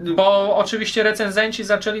 Bo oczywiście recenzenci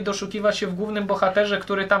zaczęli doszukiwać się w głównym bohaterze,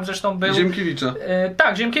 który tam zresztą był... Ziemkiewicza.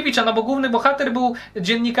 Tak, Ziemkiewicza, no bo główny bohater był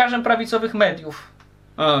dziennikarzem prawicowych mediów.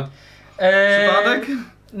 Przypadek?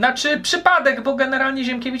 Znaczy przypadek, bo generalnie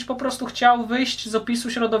Ziemkiewicz po prostu chciał wyjść z opisu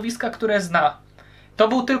środowiska, które zna. To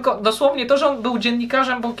był tylko, dosłownie to, że on był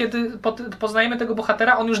dziennikarzem, bo kiedy poznajemy tego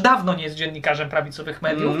bohatera, on już dawno nie jest dziennikarzem prawicowych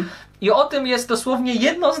mediów i o tym jest dosłownie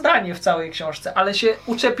jedno zdanie w całej książce, ale się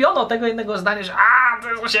uczepiono tego jednego zdania, że to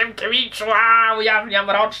jest Sienkiewicz, ujawnia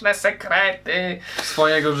mroczne sekrety.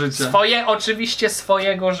 Swojego życia. Oczywiście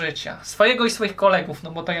swojego życia. Swojego i swoich kolegów,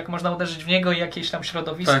 no bo to jak można uderzyć w niego i jakieś tam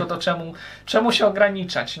środowisko, tak. to czemu się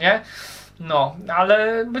ograniczać, nie? No,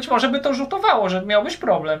 ale być może by to rzutowało, że miałbyś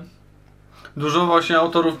problem. Dużo właśnie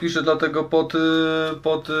autorów pisze dlatego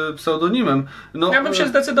pod pseudonimem. No, Ja bym się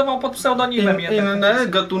zdecydował pod pseudonimem. Inne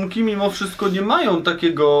gatunki mimo wszystko nie mają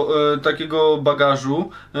takiego bagażu.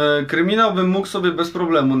 Kryminał bym mógł sobie bez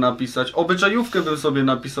problemu napisać. Obyczajówkę bym sobie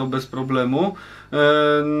napisał bez problemu.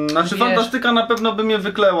 Znaczy fantastyka na pewno by mnie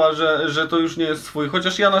wykleła, że to już nie jest swój.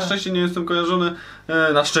 Chociaż ja na szczęście nie jestem kojarzony,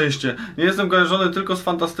 nie jestem kojarzony tylko z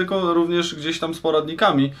fantastyką, również gdzieś tam z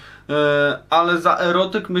poradnikami. Ale za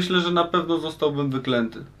erotyk myślę, że na pewno zostałbym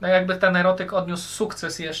wyklęty. No jakby ten erotyk odniósł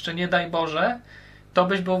sukces jeszcze, nie daj Boże, to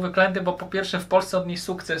byś był wyklęty, bo po pierwsze w Polsce odnieść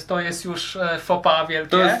sukces to jest już faux pas wielkie.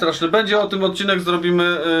 To jest straszne. Będzie o tym odcinek,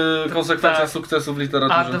 zrobimy konsekwencje tak. sukcesu w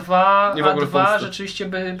literaturze. A dwa rzeczywiście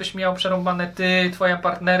byś miał przerąbane ty, twoja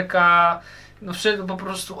partnerka, no po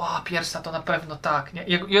prostu, piersa to na pewno tak, nie?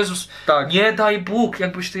 Jezus, tak. Nie daj Bóg,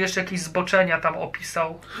 jakbyś ty jeszcze jakieś zboczenia tam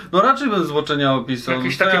opisał. No raczej bym zboczenia opisał.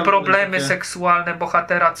 Jakieś takie problemy seksualne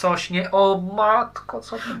bohatera, coś, nie? O matko,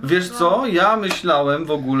 co ty... Wiesz co, ja myślałem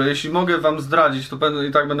w ogóle, jeśli mogę wam zdradzić, to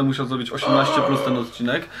i tak będę musiał zrobić 18 plus ten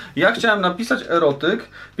odcinek. Ja chciałem napisać erotyk,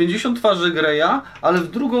 50 twarzy Greya, ale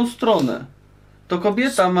w drugą stronę. To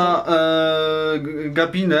kobieta ma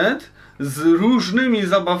gabinet z różnymi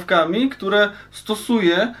zabawkami, które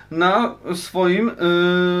stosuje na swoim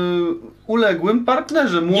uległym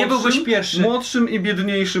partnerze. Nie byłbyś pierwszy. Młodszym i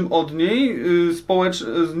biedniejszym od niej,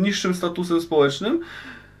 z niższym statusem społecznym.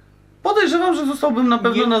 Podejrzewam, że zostałbym na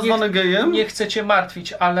pewno nazwany gejem. Nie chcę cię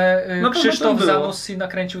martwić, ale Krzysztof Zanussi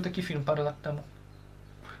nakręcił taki film parę lat temu.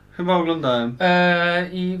 Chyba oglądałem.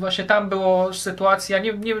 I właśnie tam było sytuacja,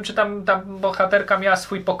 nie wiem czy tam bohaterka miała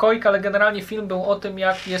swój pokoik, ale generalnie film był o tym,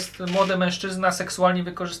 jak jest młody mężczyzna seksualnie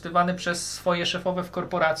wykorzystywany przez swoje szefowe w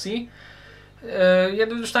korporacji. Ja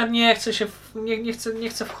już tam nie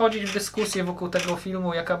chcę wchodzić w dyskusję wokół tego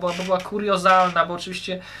filmu, jaka była kuriozalna, bo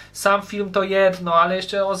oczywiście sam film to jedno, ale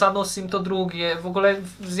jeszcze o Zanussim to drugie. W ogóle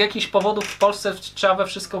z jakichś powodów w Polsce trzeba we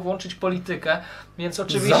wszystko włączyć politykę, więc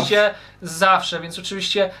oczywiście więc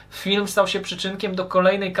oczywiście film stał się przyczynkiem do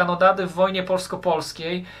kolejnej kanonady w wojnie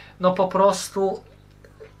polsko-polskiej. No po prostu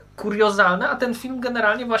kuriozalne, a ten film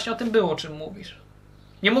generalnie właśnie o tym było, o czym mówisz.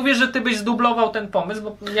 Nie mówię, że ty byś zdublował ten pomysł,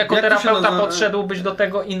 bo jako terapeuta podszedłbyś do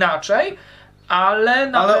tego inaczej,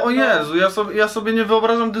 ale o Jezu, ja sobie nie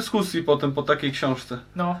wyobrażam dyskusji potem po takiej książce.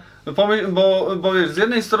 No. Bo wiesz, z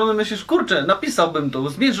jednej strony myślisz, kurczę, napisałbym to,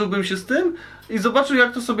 zmierzyłbym się z tym i zobaczył,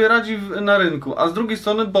 jak to sobie radzi na rynku, a z drugiej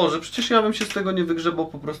strony, Boże, przecież ja bym się z tego nie wygrzebał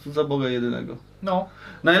po prostu za Boga jedynego. No.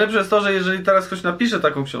 Najlepsze jest to, że jeżeli teraz ktoś napisze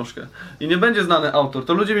taką książkę i nie będzie znany autor,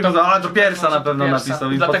 to ludzie mi powiedzą, to Piersa na pewno napisał.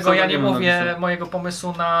 Dlatego ja nie mówię mojego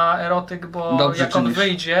pomysłu na erotyk, bo jak on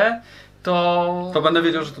wyjdzie, to będę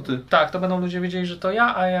wiedział, że to ty. Tak, to będą ludzie wiedzieli, że to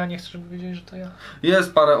ja, a ja nie chcę, żeby wiedzieli, że to ja.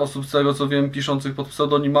 Jest parę osób, z tego co wiem, piszących pod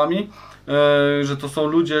pseudonimami, że to są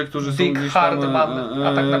ludzie, którzy Dick są gdzieś tam... Hardman,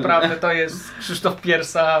 a tak naprawdę to jest Krzysztof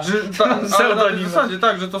Piersa. Ale w zasadzie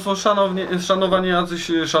tak, że to są szanowani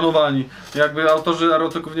jacyś szanowani. Jakby autorzy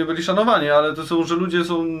erotyków nie byli szanowani, ale to są, że ludzie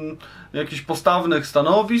są jakichś postawnych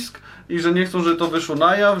stanowisk i że nie chcą, żeby to wyszło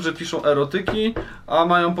na jaw, że piszą erotyki, a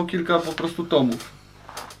mają po kilka po prostu tomów.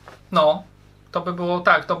 No, to by było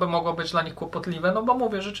tak, to by mogło być dla nich kłopotliwe, no bo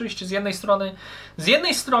mówię, rzeczywiście z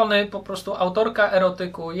jednej strony po prostu autorka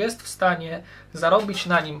erotyku jest w stanie zarobić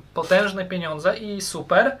na nim potężne pieniądze i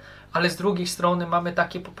super, ale z drugiej strony mamy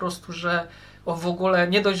takie po prostu, że w ogóle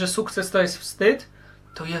nie dość, że sukces to jest wstyd,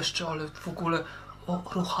 to jeszcze, ale w ogóle o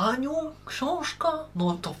ruchaniu książka?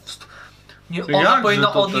 No to nie, ona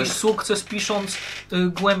powinna odnieść sukces pisząc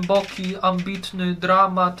głęboki, ambitny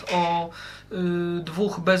dramat o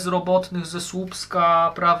dwóch bezrobotnych ze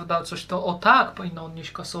Słupska, prawda, coś to, tak, powinna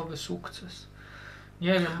odnieść kasowy sukces.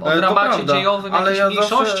 Nie wiem, o dramacie dziejowym jakiejś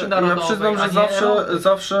mniejszości narodowej. Ja przyznam, że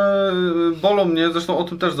zawsze bolą mnie, zresztą o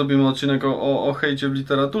tym też zrobimy odcinek o hejcie w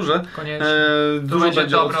literaturze. Koniecznie. Dużo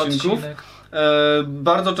będzie odcinków.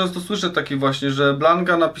 Bardzo często słyszę takie właśnie, że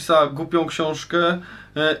Blanka napisała głupią książkę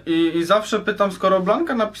i zawsze pytam, skoro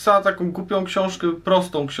Blanka napisała taką głupią książkę,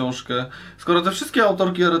 prostą książkę, skoro te wszystkie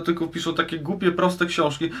autorki erotyków piszą takie głupie, proste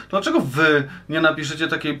książki, to dlaczego wy nie napiszecie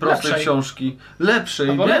takiej prostej książki?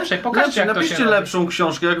 Lepszej, nie? Lepszej, pokażcie jak napiszcie lepszą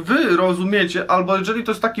książkę, jak wy rozumiecie, albo jeżeli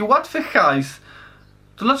to jest taki łatwy hajs,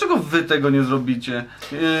 to dlaczego wy tego nie zrobicie?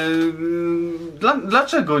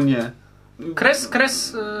 Dlaczego nie?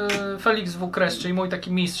 Felix W. Kres, czyli mój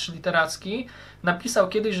taki mistrz literacki, napisał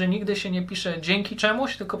kiedyś, że nigdy się nie pisze dzięki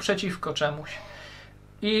czemuś, tylko przeciwko czemuś.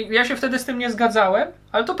 I ja się wtedy z tym nie zgadzałem,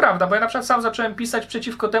 ale to prawda, bo ja na przykład sam zacząłem pisać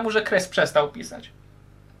przeciwko temu, że Kres przestał pisać.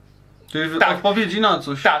 Czyli w Tak. odpowiedzi na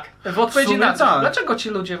coś. Tak, w odpowiedzi sumie na coś. tak. Dlaczego ci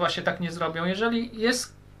ludzie właśnie tak nie zrobią? Jeżeli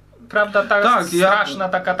jest, prawda, ta Tak, straszna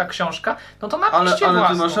ta książka, no to napiszcie Ale ty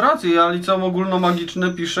własną. masz rację, ja liceum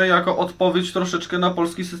ogólnomagiczne piszę jako odpowiedź troszeczkę na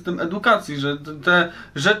polski system edukacji, że te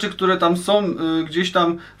rzeczy, które tam są, gdzieś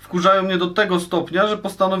tam wkurzają mnie do tego stopnia, że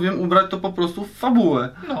postanowiłem ubrać to po prostu w fabułę.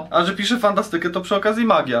 No. A że piszę fantastykę, to przy okazji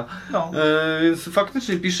magia. No. Więc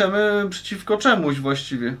faktycznie piszemy przeciwko czemuś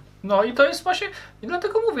właściwie. No i to jest właśnie, i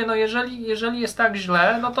dlatego mówię, no jeżeli jest tak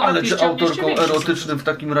źle, no to Ale napiszcie, czy odnieście autorkom większy erotycznym w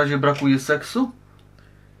takim razie brakuje seksu?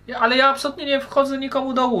 Ale ja absolutnie nie wchodzę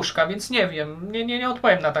nikomu do łóżka, więc nie wiem. Nie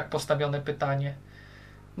odpowiem na tak postawione pytanie.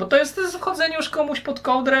 Bo to jest wchodzenie już komuś pod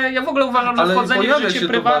kołdrę. Ja w ogóle uważam, że Ale wchodzenie w pojawia życie się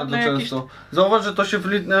to prywatne bardzo jakieś... często. Zauważ, że to się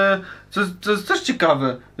to jest też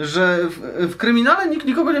ciekawe, że w kryminale nikt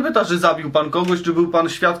nikogo nie pyta, że zabił pan kogoś, czy był pan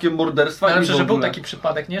świadkiem morderstwa. Ale i w że był ogóle. taki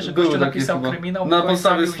przypadek, nie? Że Były gościu takie napisał chyba. kryminał. Na kogoś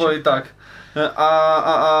podstawie zabił swojej, się. tak.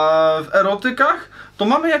 A w erotykach to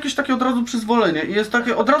mamy jakieś takie od razu przyzwolenie i jest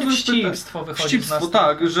takie od Takie razu wścibstwo wychodzi z wścibstwo, nas.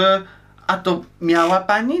 tak, że a to miała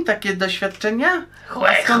pani takie doświadczenia?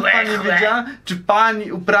 A skąd pani wiedziała? Czy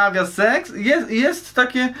pani uprawia seks? Jest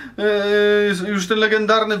takie już ten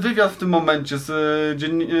legendarny wywiad w tym momencie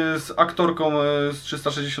z aktorką z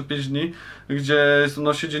 365 dni, gdzie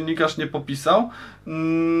no, się dziennikarz nie popisał,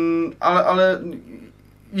 ale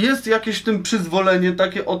jest jakieś w tym przyzwolenie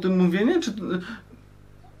takie o tym mówienie? Czy...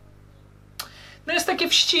 No jest takie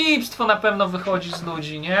wścibstwo na pewno wychodzi z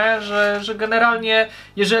ludzi, nie? Że generalnie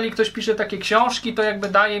jeżeli ktoś pisze takie książki, to jakby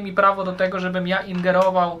daje mi prawo do tego, żebym ja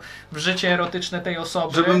ingerował w życie erotyczne tej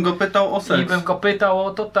osoby. Żebym go pytał o seks. I bym go pytał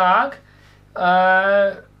o to, tak.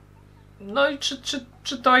 No i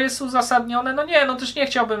czy to jest uzasadnione? No nie, no też nie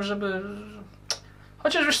chciałbym, żeby...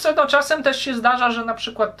 Chociaż wiesz co, no czasem też się zdarza, że na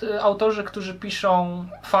przykład autorzy, którzy piszą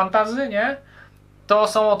fantasy, nie? To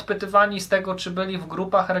są odpytywani z tego, czy byli w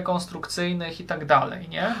grupach rekonstrukcyjnych i tak dalej,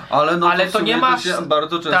 nie? Ale to nie ma... to się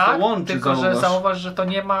bardzo często tak, łączy, tylko że zauważ, że to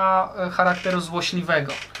nie ma charakteru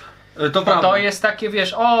złośliwego. To prawda. To jest takie,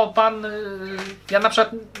 wiesz, ja na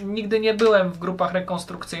przykład nigdy nie byłem w grupach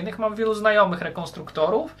rekonstrukcyjnych, mam wielu znajomych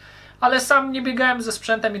rekonstruktorów, ale sam nie biegałem ze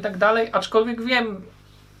sprzętem i tak dalej, aczkolwiek wiem,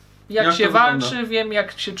 jak się walczy, wiem,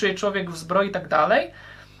 jak się czuje człowiek w zbroi i tak dalej.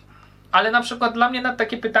 Ale na przykład dla mnie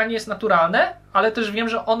takie pytanie jest naturalne, ale też wiem,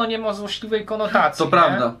 że ono nie ma złośliwej konotacji. To nie?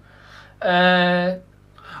 prawda.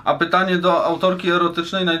 A pytanie do autorki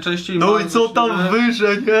erotycznej najczęściej... No i co tam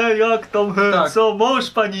wyże, nie? Jak tam, Tak. co? Mąż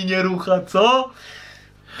pani nie rucha, co?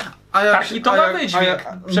 Tak, i to ma wydźwięk.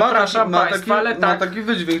 Przepraszam państwa, ale ma tak. taki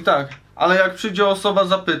wydźwięk, tak. Ale jak przyjdzie osoba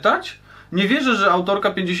zapytać, nie wierzę, że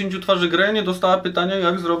autorka 50 twarzy Greya nie dostała pytania,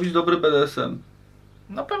 jak zrobić dobry BDSM.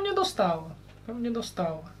 No pewnie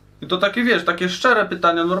dostała. I to takie, wiesz, takie szczere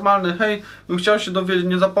pytania, normalne. Hej, bym chciał się dowiedzieć,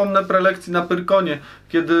 nie zapomnę prelekcji na Pyrkonie,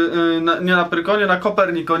 kiedy, nie na Pyrkonie, na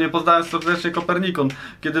Kopernikonie, poznałem serdecznie Kopernikon,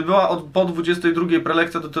 kiedy była po 22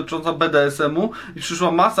 prelekcja dotycząca BDSM-u i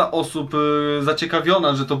przyszła masa osób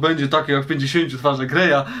zaciekawiona, że to będzie takie jak w 50 twarzach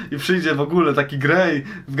Greya i przyjdzie w ogóle taki Grey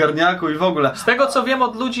w garniaku i w ogóle. Z tego co wiem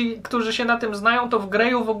od ludzi, którzy się na tym znają, to w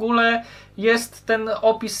Greyu w ogóle jest ten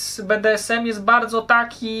opis BDSM jest bardzo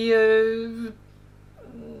taki...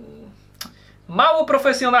 mało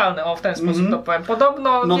profesjonalny, w ten sposób to powiem.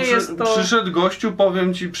 Podobno nie jest to... Przyszedł gościu,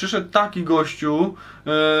 powiem ci, taki gościu,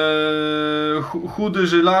 chudy,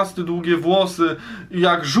 żylasty, długie włosy i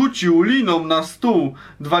jak rzucił liną na stół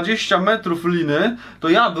 20 metrów liny, to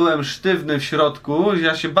ja byłem sztywny w środku,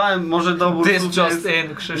 ja się bałem, może do This just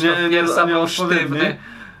in, Krzysztof Piersa był sztywny.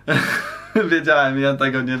 Wiedziałem, ja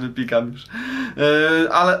tego nie wypikam już.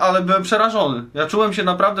 Ale byłem przerażony. Ja czułem się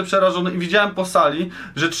naprawdę przerażony i widziałem po sali,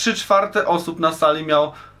 że 3/4 osób na sali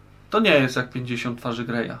miał... To nie jest jak 50 twarzy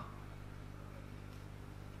Greya.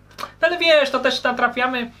 No ale wiesz, to też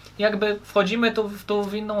natrafiamy, jakby wchodzimy tu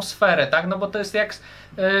w inną sferę, tak? No bo to jest jak,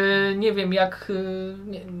 nie wiem, jak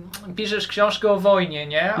piszesz książkę o wojnie,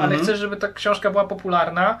 nie? Ale chcesz, żeby ta książka była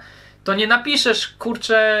popularna, to nie napiszesz,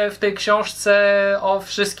 kurczę, w tej książce o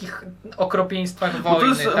wszystkich okropieństwach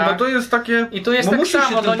wojny, tak? Bo to jest takie... I tu jest bo tak musisz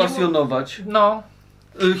samo, się tym pasjonować. No.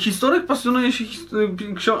 Historyk pasjonuje się,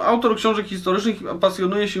 autor książek historycznych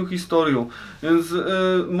pasjonuje się historią, więc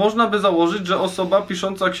można by założyć, że osoba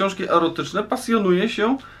pisząca książki erotyczne pasjonuje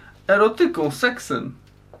się erotyką, seksem.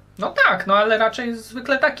 No tak, no ale raczej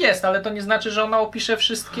zwykle tak jest, ale to nie znaczy, że ona opisze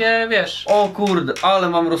wszystkie, wiesz... O kurde, ale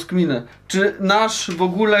mam rozkminę. Czy nasz w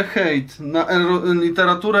ogóle hejt na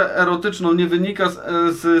literaturę erotyczną nie wynika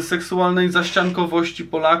z seksualnej zaściankowości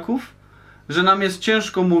Polaków? Że nam jest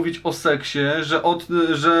ciężko mówić o seksie,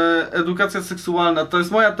 że edukacja seksualna, to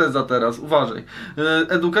jest moja teza teraz, uważaj.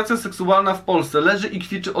 Edukacja seksualna w Polsce leży i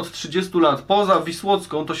kwiczy od 30 lat. Poza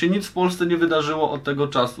Wisłocką to się nic w Polsce nie wydarzyło od tego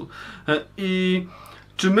czasu. I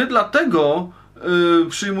czy my dlatego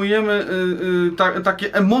przyjmujemy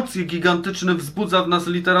takie emocje gigantyczne, wzbudza w nas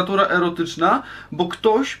literatura erotyczna, bo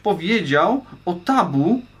ktoś powiedział o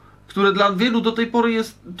tabu, które dla wielu do tej pory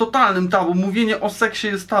jest totalnym tabu. Mówienie o seksie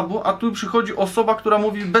jest tabu, a tu przychodzi osoba, która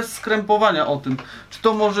mówi bez skrępowania o tym. Czy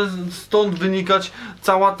to może stąd wynikać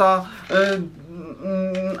cała ta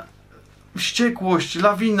wściekłość,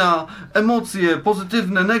 lawina, emocje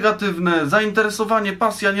pozytywne, negatywne, zainteresowanie,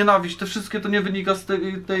 pasja, nienawiść, te wszystkie to nie wynika z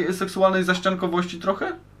tej seksualnej zaściankowości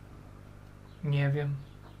trochę? Nie wiem.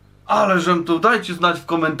 Ale żem to, dajcie znać w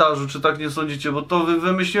komentarzu, czy tak nie sądzicie, bo to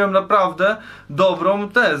wymyśliłem naprawdę dobrą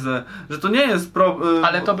tezę, że to nie jest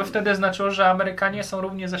Ale to by wtedy znaczyło, że Amerykanie są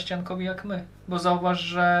równie zaściankowi jak my, bo zauważ,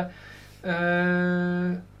 że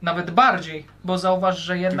nawet bardziej, bo zauważ,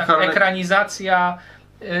 że jednak ekranizacja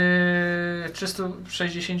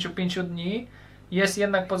 365 dni jest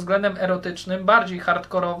jednak pod względem erotycznym bardziej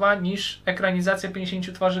hardkorowa niż ekranizacja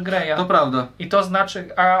 50 twarzy Greya. To prawda. I to znaczy,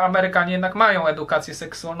 a Amerykanie jednak mają edukację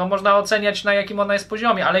seksualną. Można oceniać, na jakim ona jest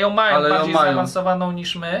poziomie, ale ją mają bardziej zaawansowaną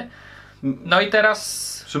niż my. No i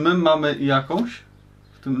teraz... Czy my mamy jakąś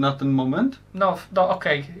na ten moment? No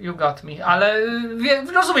okej, you got me. Ale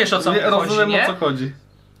rozumiesz, o co mi chodzi, rozumiem, nie? o co chodzi.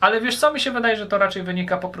 Ale wiesz co, mi się wydaje, że to raczej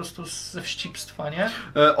wynika po prostu ze wścibstwa, nie?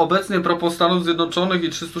 Obecnie propos Stanów Zjednoczonych i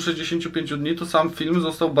 365 dni, to sam film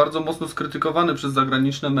został bardzo mocno skrytykowany przez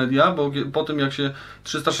zagraniczne media, bo po tym jak się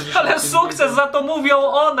 365 Ale sukces, za to mówią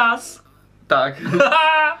o nas! Tak.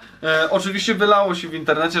 Oczywiście wylało się w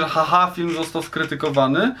internecie, że haha, film został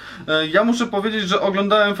skrytykowany. Ja muszę powiedzieć, że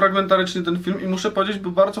oglądałem fragmentarycznie ten film i muszę powiedzieć,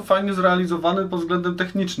 był bardzo fajnie zrealizowany pod względem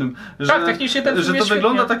technicznym. Tak, technicznie ten film że to jest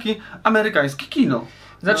wygląda świetnie. taki amerykański kino.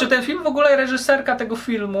 Znaczy ten film, w ogóle reżyserka tego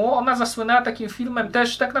filmu, ona zasłynęła takim filmem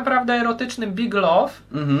też tak naprawdę erotycznym, Big Love.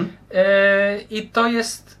 I to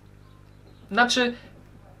jest... Znaczy,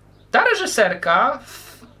 ta reżyserka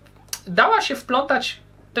dała się wplątać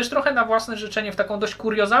też trochę na własne życzenie w taką dość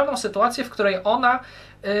kuriozalną sytuację, w której ona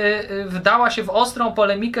wdała się w ostrą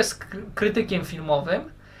polemikę z krytykiem filmowym,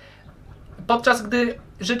 podczas gdy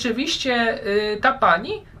rzeczywiście ta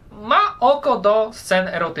pani ma oko do scen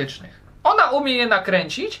erotycznych. Ona umie je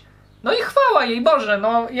nakręcić, no i chwała jej, Boże,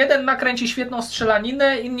 no jeden nakręci świetną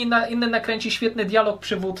strzelaninę, inny nakręci świetny dialog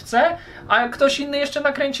przy wódce, a ktoś inny jeszcze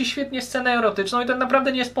nakręci świetnie scenę erotyczną i to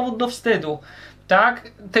naprawdę nie jest powód do wstydu. Tak,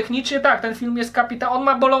 technicznie tak, ten film jest on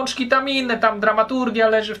ma bolączki tam inne, tam dramaturgia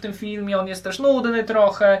leży w tym filmie, on jest też nudny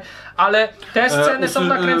trochę, ale te sceny są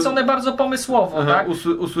nakręcone bardzo pomysłowo, tak?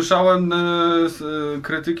 Usłyszałem z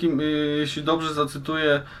krytyki, jeśli dobrze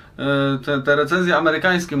zacytuję, te recenzje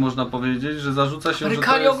amerykańskie, można powiedzieć, że zarzuca się,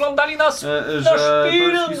 Amerykanie że to jest, oglądali nas że to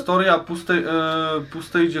jest historia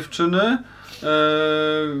pustej dziewczyny,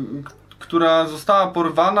 która została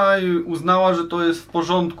porwana i uznała, że to jest w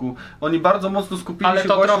porządku. Oni bardzo mocno skupili się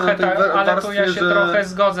właśnie na tej warstwie, ale tu ja się trochę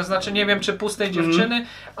zgodzę. Znaczy nie wiem, czy pustej dziewczyny,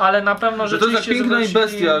 ale na pewno że to jest jak Piękna i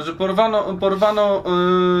Bestia, że porwano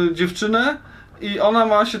dziewczynę i ona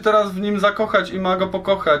ma się teraz w nim zakochać i ma go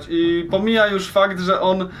pokochać i pomija już fakt, że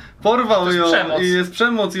on porwał ją i jest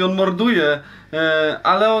przemoc i on morduje,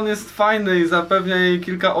 ale on jest fajny i zapewnia jej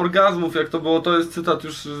kilka orgazmów, jak to było, to jest cytat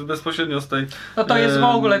już bezpośrednio z tej... No to jest w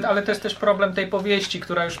ogóle, ale to jest też problem tej powieści,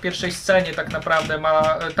 która już w pierwszej scenie tak naprawdę ma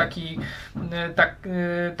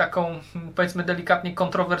taką, powiedzmy delikatnie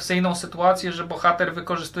kontrowersyjną sytuację, że bohater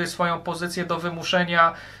wykorzystuje swoją pozycję do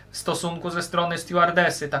wymuszenia stosunku ze strony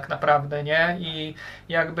stewardesy tak naprawdę, nie? I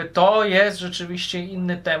jakby to jest rzeczywiście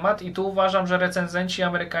inny temat i tu uważam, że recenzenci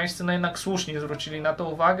amerykańscy no jednak słusznie zwrócili na to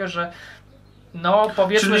uwagę, że no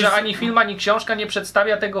powiedzmy, że ani film, ani książka nie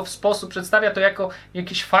przedstawia tego w sposób, przedstawia to jako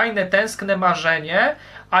jakieś fajne, tęskne marzenie,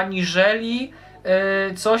 aniżeli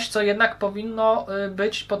coś, co jednak powinno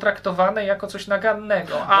być potraktowane jako coś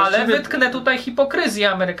nagannego. Ale wytknę tutaj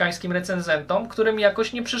hipokryzję amerykańskim recenzentom, którym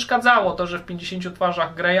jakoś nie przeszkadzało to, że w 50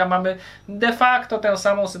 twarzach Greya mamy de facto tę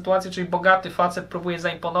samą sytuację, czyli bogaty facet próbuje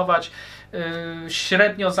zaimponować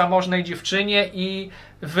średnio zamożnej dziewczynie i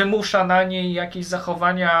wymusza na niej jakieś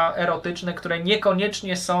zachowania erotyczne, które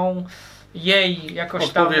niekoniecznie są jej jakoś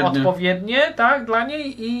tam Odpowiednie. odpowiednie, tak, dla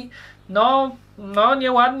niej i no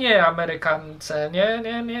nieładnie Amerykance, nie.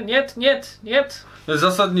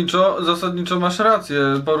 Zasadniczo masz rację,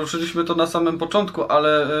 poruszyliśmy to na samym początku,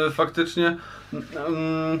 ale faktycznie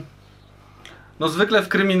no zwykle w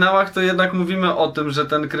kryminałach to jednak mówimy o tym,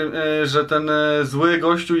 że ten zły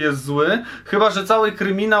gościu jest zły, chyba że cały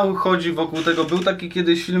kryminał chodzi wokół tego. Był taki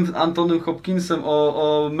kiedyś film z Antonym Hopkinsem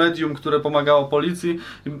o medium, które pomagało policji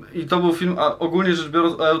i to był film ogólnie rzecz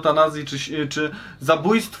biorąc o eutanazji, czy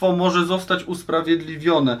zabójstwo może zostać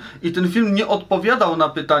usprawiedliwione. I ten film nie odpowiadał na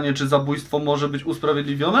pytanie, czy zabójstwo może być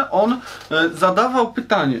usprawiedliwione, on zadawał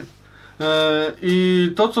pytanie. I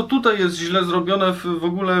to, co tutaj jest źle zrobione w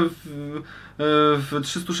ogóle w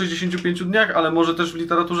 365 dniach, ale może też w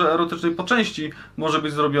literaturze erotycznej po części może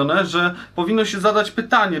być zrobione, że powinno się zadać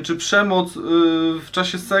pytanie, czy przemoc w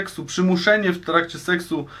czasie seksu, przymuszenie w trakcie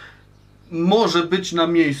seksu może być na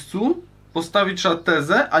miejscu, postawić trzeba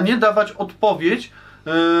tezę, a nie dawać odpowiedź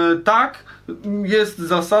tak, jest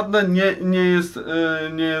zasadne, nie jest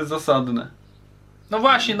zasadne. No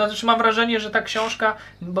właśnie, no też mam wrażenie, że ta książka,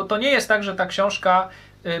 bo to nie jest tak, że ta książka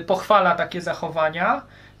pochwala takie zachowania,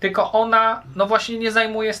 tylko ona, no właśnie nie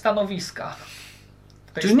zajmuje stanowiska.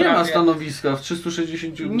 Czyli nie ma stanowiska w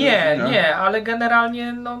 360 dniach? Nie, ale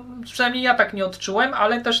generalnie, no przynajmniej ja tak nie odczułem,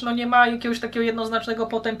 ale też no nie ma jakiegoś takiego jednoznacznego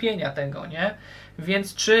potępienia tego, nie?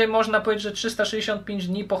 Więc czy można powiedzieć, że 365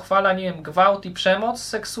 dni pochwala, nie wiem, gwałt i przemoc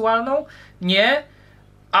seksualną? Nie.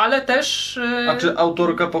 Ale też... A czy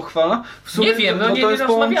autorka pochwala? W sumie nie wiem, no to jest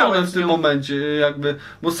połączone w tym nią. momencie, jakby,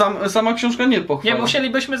 bo sama książka nie pochwala. Nie,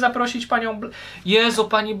 musielibyśmy zaprosić panią... Jezu,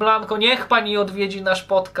 pani Blanko, niech pani odwiedzi nasz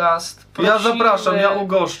podcast. Prosimy. Ja zapraszam, ja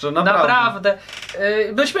ugoszczę, naprawdę.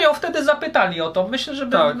 Byśmy ją wtedy zapytali o to. Myślę, że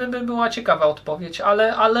by była ciekawa odpowiedź,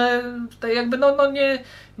 ale jakby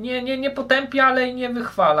nie potępia, ale i nie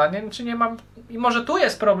wychwala. Nie? Czy nie mam... I może tu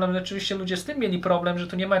jest problem, rzeczywiście ludzie z tym mieli problem, że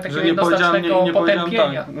tu nie ma takiego jednoznacznego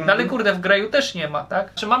potępienia. Tak. No ale kurde, w Greju też nie ma,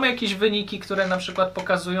 tak? Czy mamy jakieś wyniki, które na przykład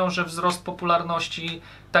pokazują, że wzrost popularności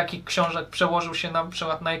takich książek przełożył się na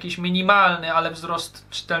przykład na jakiś minimalny, ale wzrost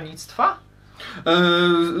czytelnictwa?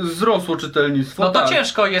 Wzrosło czytelnictwo. No to tak.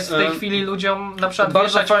 ciężko jest w tej chwili ludziom na przykład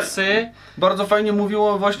wieszać psy. Bardzo fajnie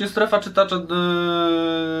mówiło właśnie Strefa Czytacza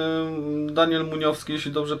Daniel Muniowski,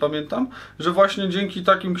 jeśli dobrze pamiętam, że właśnie dzięki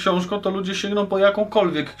takim książkom to ludzie sięgną po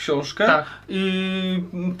jakąkolwiek książkę i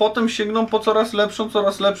potem sięgną po coraz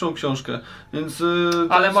lepszą książkę. Więc,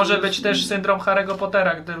 ale może być też syndrom Harry'ego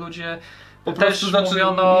Pottera, gdy ludzie po też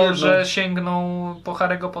mówiono, że sięgną po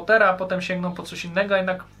Harry'ego Pottera, a potem sięgną po coś innego, a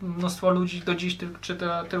jednak mnóstwo ludzi do dziś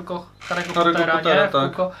czyta tylko Harry'ego Pottera, nie?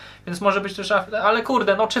 Tak. Więc może być też, ale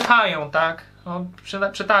kurde, no czytają, tak? No,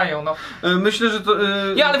 czytają, no. Myślę, że to...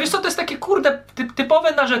 Nie, ale wiesz co, to jest takie kurde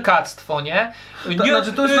typowe narzekactwo, nie?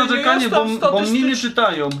 Znaczy to jest narzekanie,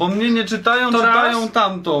 bo mnie nie czytają, czytają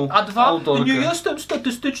tamtą a dwa, autorkę. Nie jestem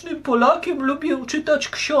statystycznym Polakiem, lubię czytać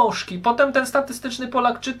książki. Potem ten statystyczny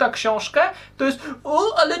Polak czyta książkę, to jest,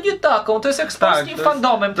 ale nie taką, to jest jak z polskim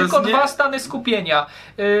fandomem, tylko dwa stany skupienia.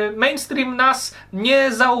 Mainstream nas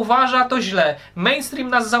nie zauważa, to źle. Mainstream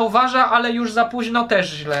nas zauważa, ale już za późno też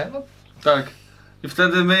źle. No. Tak. I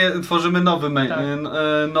wtedy my tworzymy nowy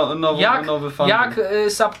nowy fandom. Jak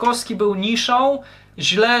Sapkowski był niszą,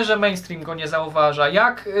 źle, że mainstream go nie zauważa.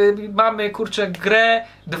 Jak mamy, kurczę, grę,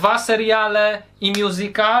 2 seriale i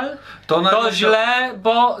musical, to źle,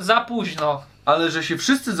 bo za późno. Ale że się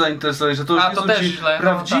wszyscy zainteresowali, że to już nie są ci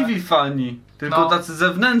prawdziwi fani, tylko tacy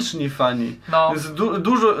zewnętrzni fani. Więc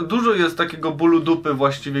dużo jest takiego bólu dupy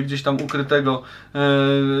właściwie gdzieś tam ukrytego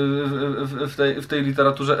w tej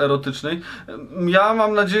literaturze erotycznej. Ja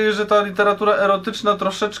mam nadzieję, że ta literatura erotyczna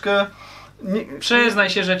troszeczkę... Przyznaj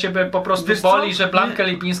się, że ciebie po prostu boli, że Blankę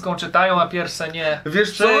Lipińską czytają, a Piersę nie.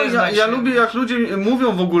 Wiesz co, ja lubię jak ludzie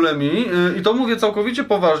mówią w ogóle mi, i to mówię całkowicie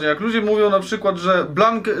poważnie, jak ludzie mówią na przykład, że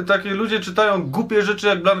takie ludzie czytają głupie rzeczy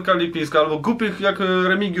jak Blanka Lipińska, albo głupich jak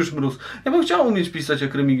Remigiusz Mróz. Ja bym chciał umieć pisać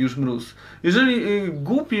jak Remigiusz Mróz. Jeżeli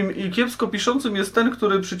głupim i kiepsko piszącym jest ten,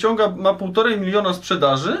 który ma 1,5 miliona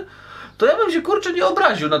sprzedaży, to ja bym się kurczę nie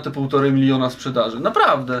obraził na te 1,5 miliona sprzedaży.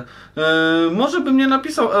 Naprawdę. Może bym nie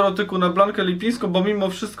napisał erotyku na Blankę Lipińską, bo mimo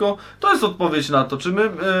wszystko to jest odpowiedź na to.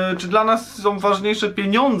 Czy dla nas są ważniejsze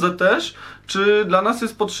pieniądze też, czy dla nas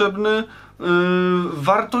jest potrzebny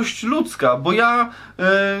wartość ludzka? Bo ja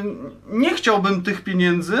nie chciałbym tych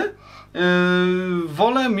pieniędzy,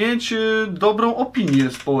 wolę mieć dobrą opinię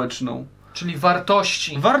społeczną. Czyli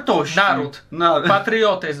wartości. Naród.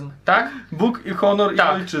 Patriotyzm, tak? Bóg i honor i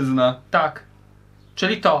ojczyzna. Tak.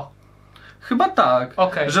 Czyli to. Chyba tak.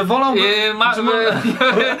 Okej. Że wolałbym...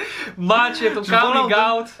 Macie tu Czy coming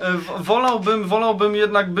out. Wolałbym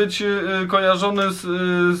jednak być kojarzony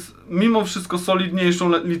z mimo wszystko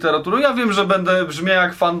solidniejszą literaturą. Ja wiem, że będę brzmiał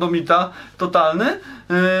jak fandomita totalny,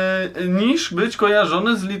 niż być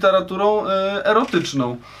kojarzony z literaturą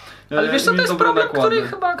erotyczną. Ale wiesz co, I to jest dobre problem, nakłady.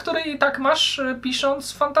 który i tak masz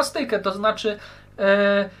pisząc fantastykę, to znaczy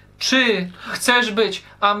czy chcesz być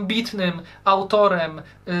ambitnym autorem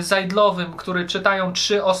zajdlowym, który czytają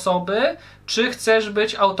 3 osoby, czy chcesz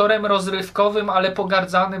być autorem rozrywkowym, ale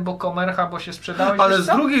pogardzanym, bo komercha, bo się sprzedałeś? Ale wiesz z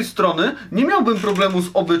co? drugiej strony nie miałbym problemu z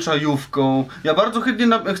obyczajówką. Ja bardzo chętnie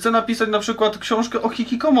chcę napisać na przykład książkę o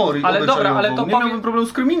hikikomori Ale dobra, obyczajową. ale to nie miałbym problemu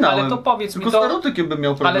z kryminałem. Ale to powiedz mi, tylko z erotykiem bym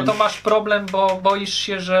miał problem. Ale to masz problem, bo boisz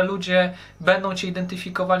się, że ludzie będą cię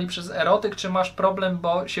identyfikowali przez erotyk, czy masz problem,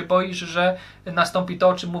 bo się boisz, że nastąpi to,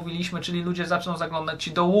 o czym mówiliśmy, czyli ludzie zaczną zaglądać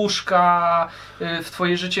ci do łóżka, w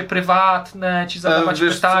twoje życie prywatne, ci zadawać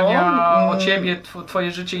wiesz pytania co? o ciebie,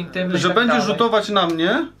 twoje życie intymne Że i tak będzie dalej. rzutować na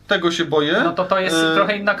mnie, tego się boję. No to jest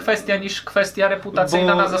trochę inna kwestia niż kwestia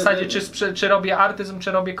reputacyjna bo- na zasadzie, czy robię artyzm,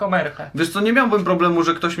 czy robię komerchę. Wiesz co, nie miałbym problemu,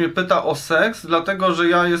 że ktoś mnie pyta o seks, dlatego że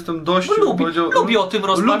ja jestem dość... Lubię o tym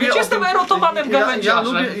rozmawiać, lubię o jestem tym- erotowanym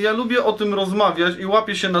gawędziarzem. Ja lubię o tym rozmawiać i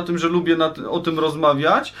łapię się na tym, że lubię o tym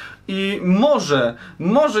rozmawiać i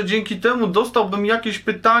może dzięki temu dostałbym jakieś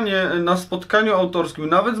pytanie na spotkaniu autorskim,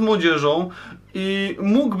 nawet z młodzieżą, i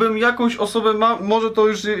mógłbym jakąś osobę, może to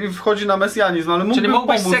już wchodzi na mesjanizm, ale mógłbym Czyli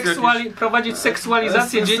mógłbyś pomóc prowadzić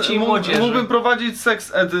seksualizację dzieci i młodzieży. Mógłbym prowadzić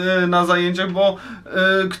seks ed na zajęciach, bo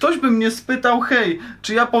ktoś by mnie spytał, hej,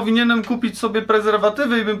 czy ja powinienem kupić sobie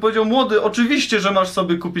prezerwatywy, i bym powiedział, młody, oczywiście, że masz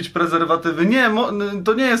sobie kupić prezerwatywy. Nie,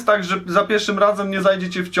 to nie jest tak, że za pierwszym razem nie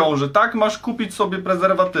zajdziecie w ciąży. Tak, masz kupić sobie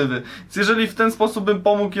prezerwatywy. Więc jeżeli w ten sposób bym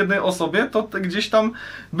pomógł jednej osobie, to gdzieś tam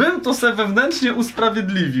bym to se wewnętrznie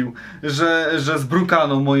usprawiedliwił, że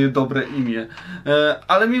zbrukano moje dobre imię.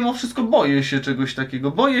 Ale mimo wszystko boję się czegoś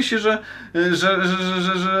takiego. Boję się, że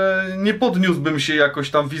nie podniósłbym się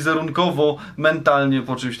jakoś tam wizerunkowo, mentalnie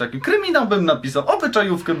po czymś takim. Kryminał bym napisał,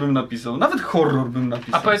 obyczajówkę bym napisał, nawet horror bym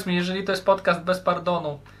napisał. A powiedz mi, jeżeli to jest podcast bez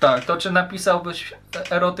pardonu, tak. to czy napisałbyś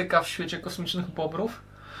erotyka w świecie kosmicznych bobrów?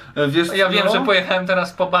 Wiesz, Ja wiem, że pojechałem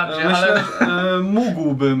teraz po bandzie, myślę, ale...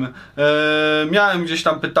 mógłbym. Miałem gdzieś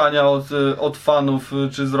tam pytania od fanów,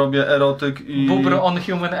 czy zrobię erotyk i... Bubr on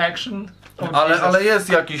human action? Ale jest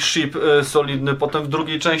jakiś ship solidny, potem w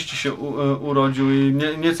drugiej części się urodził i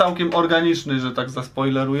nie całkiem organiczny, że tak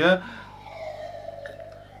zaspoileruję.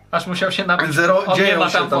 Aż musiał się napić. Dzieją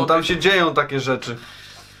się tam się dzieją takie rzeczy.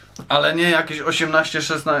 Ale nie jakieś 18,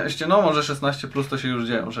 16, no może 16 plus to się już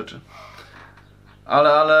dzieją rzeczy.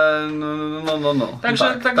 Ale no.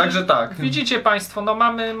 Także tak. Widzicie Państwo, no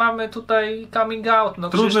mamy tutaj coming out. No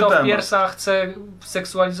Trudny Krzysztof temat. Piersa chce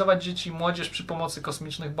seksualizować dzieci i młodzież przy pomocy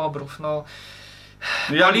kosmicznych bobrów. No.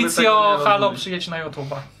 Policjo, halo, przyjedź na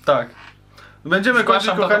YouTube'a. Tak. Będziemy kończyć,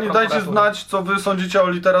 Zgłaszam to do kochani, dajcie prokuratury. znać, co wy sądzicie o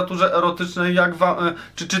literaturze erotycznej, jak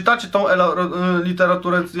czy czytacie tą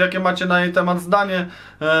literaturę, jakie macie na jej temat zdanie.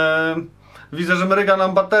 Widzę, że mryga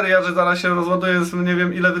nam bateria, że zaraz się rozładuje, więc nie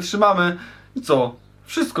wiem, ile wytrzymamy. I co?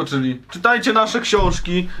 Wszystko, czyli czytajcie nasze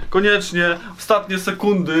książki, koniecznie, ostatnie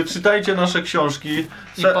sekundy, czytajcie nasze książki.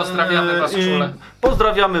 I pozdrawiamy was czule.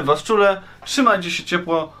 Pozdrawiamy was czule, trzymajcie się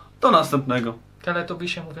ciepło, do następnego.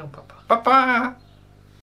 Teletubisie mówią papa. Pa, pa!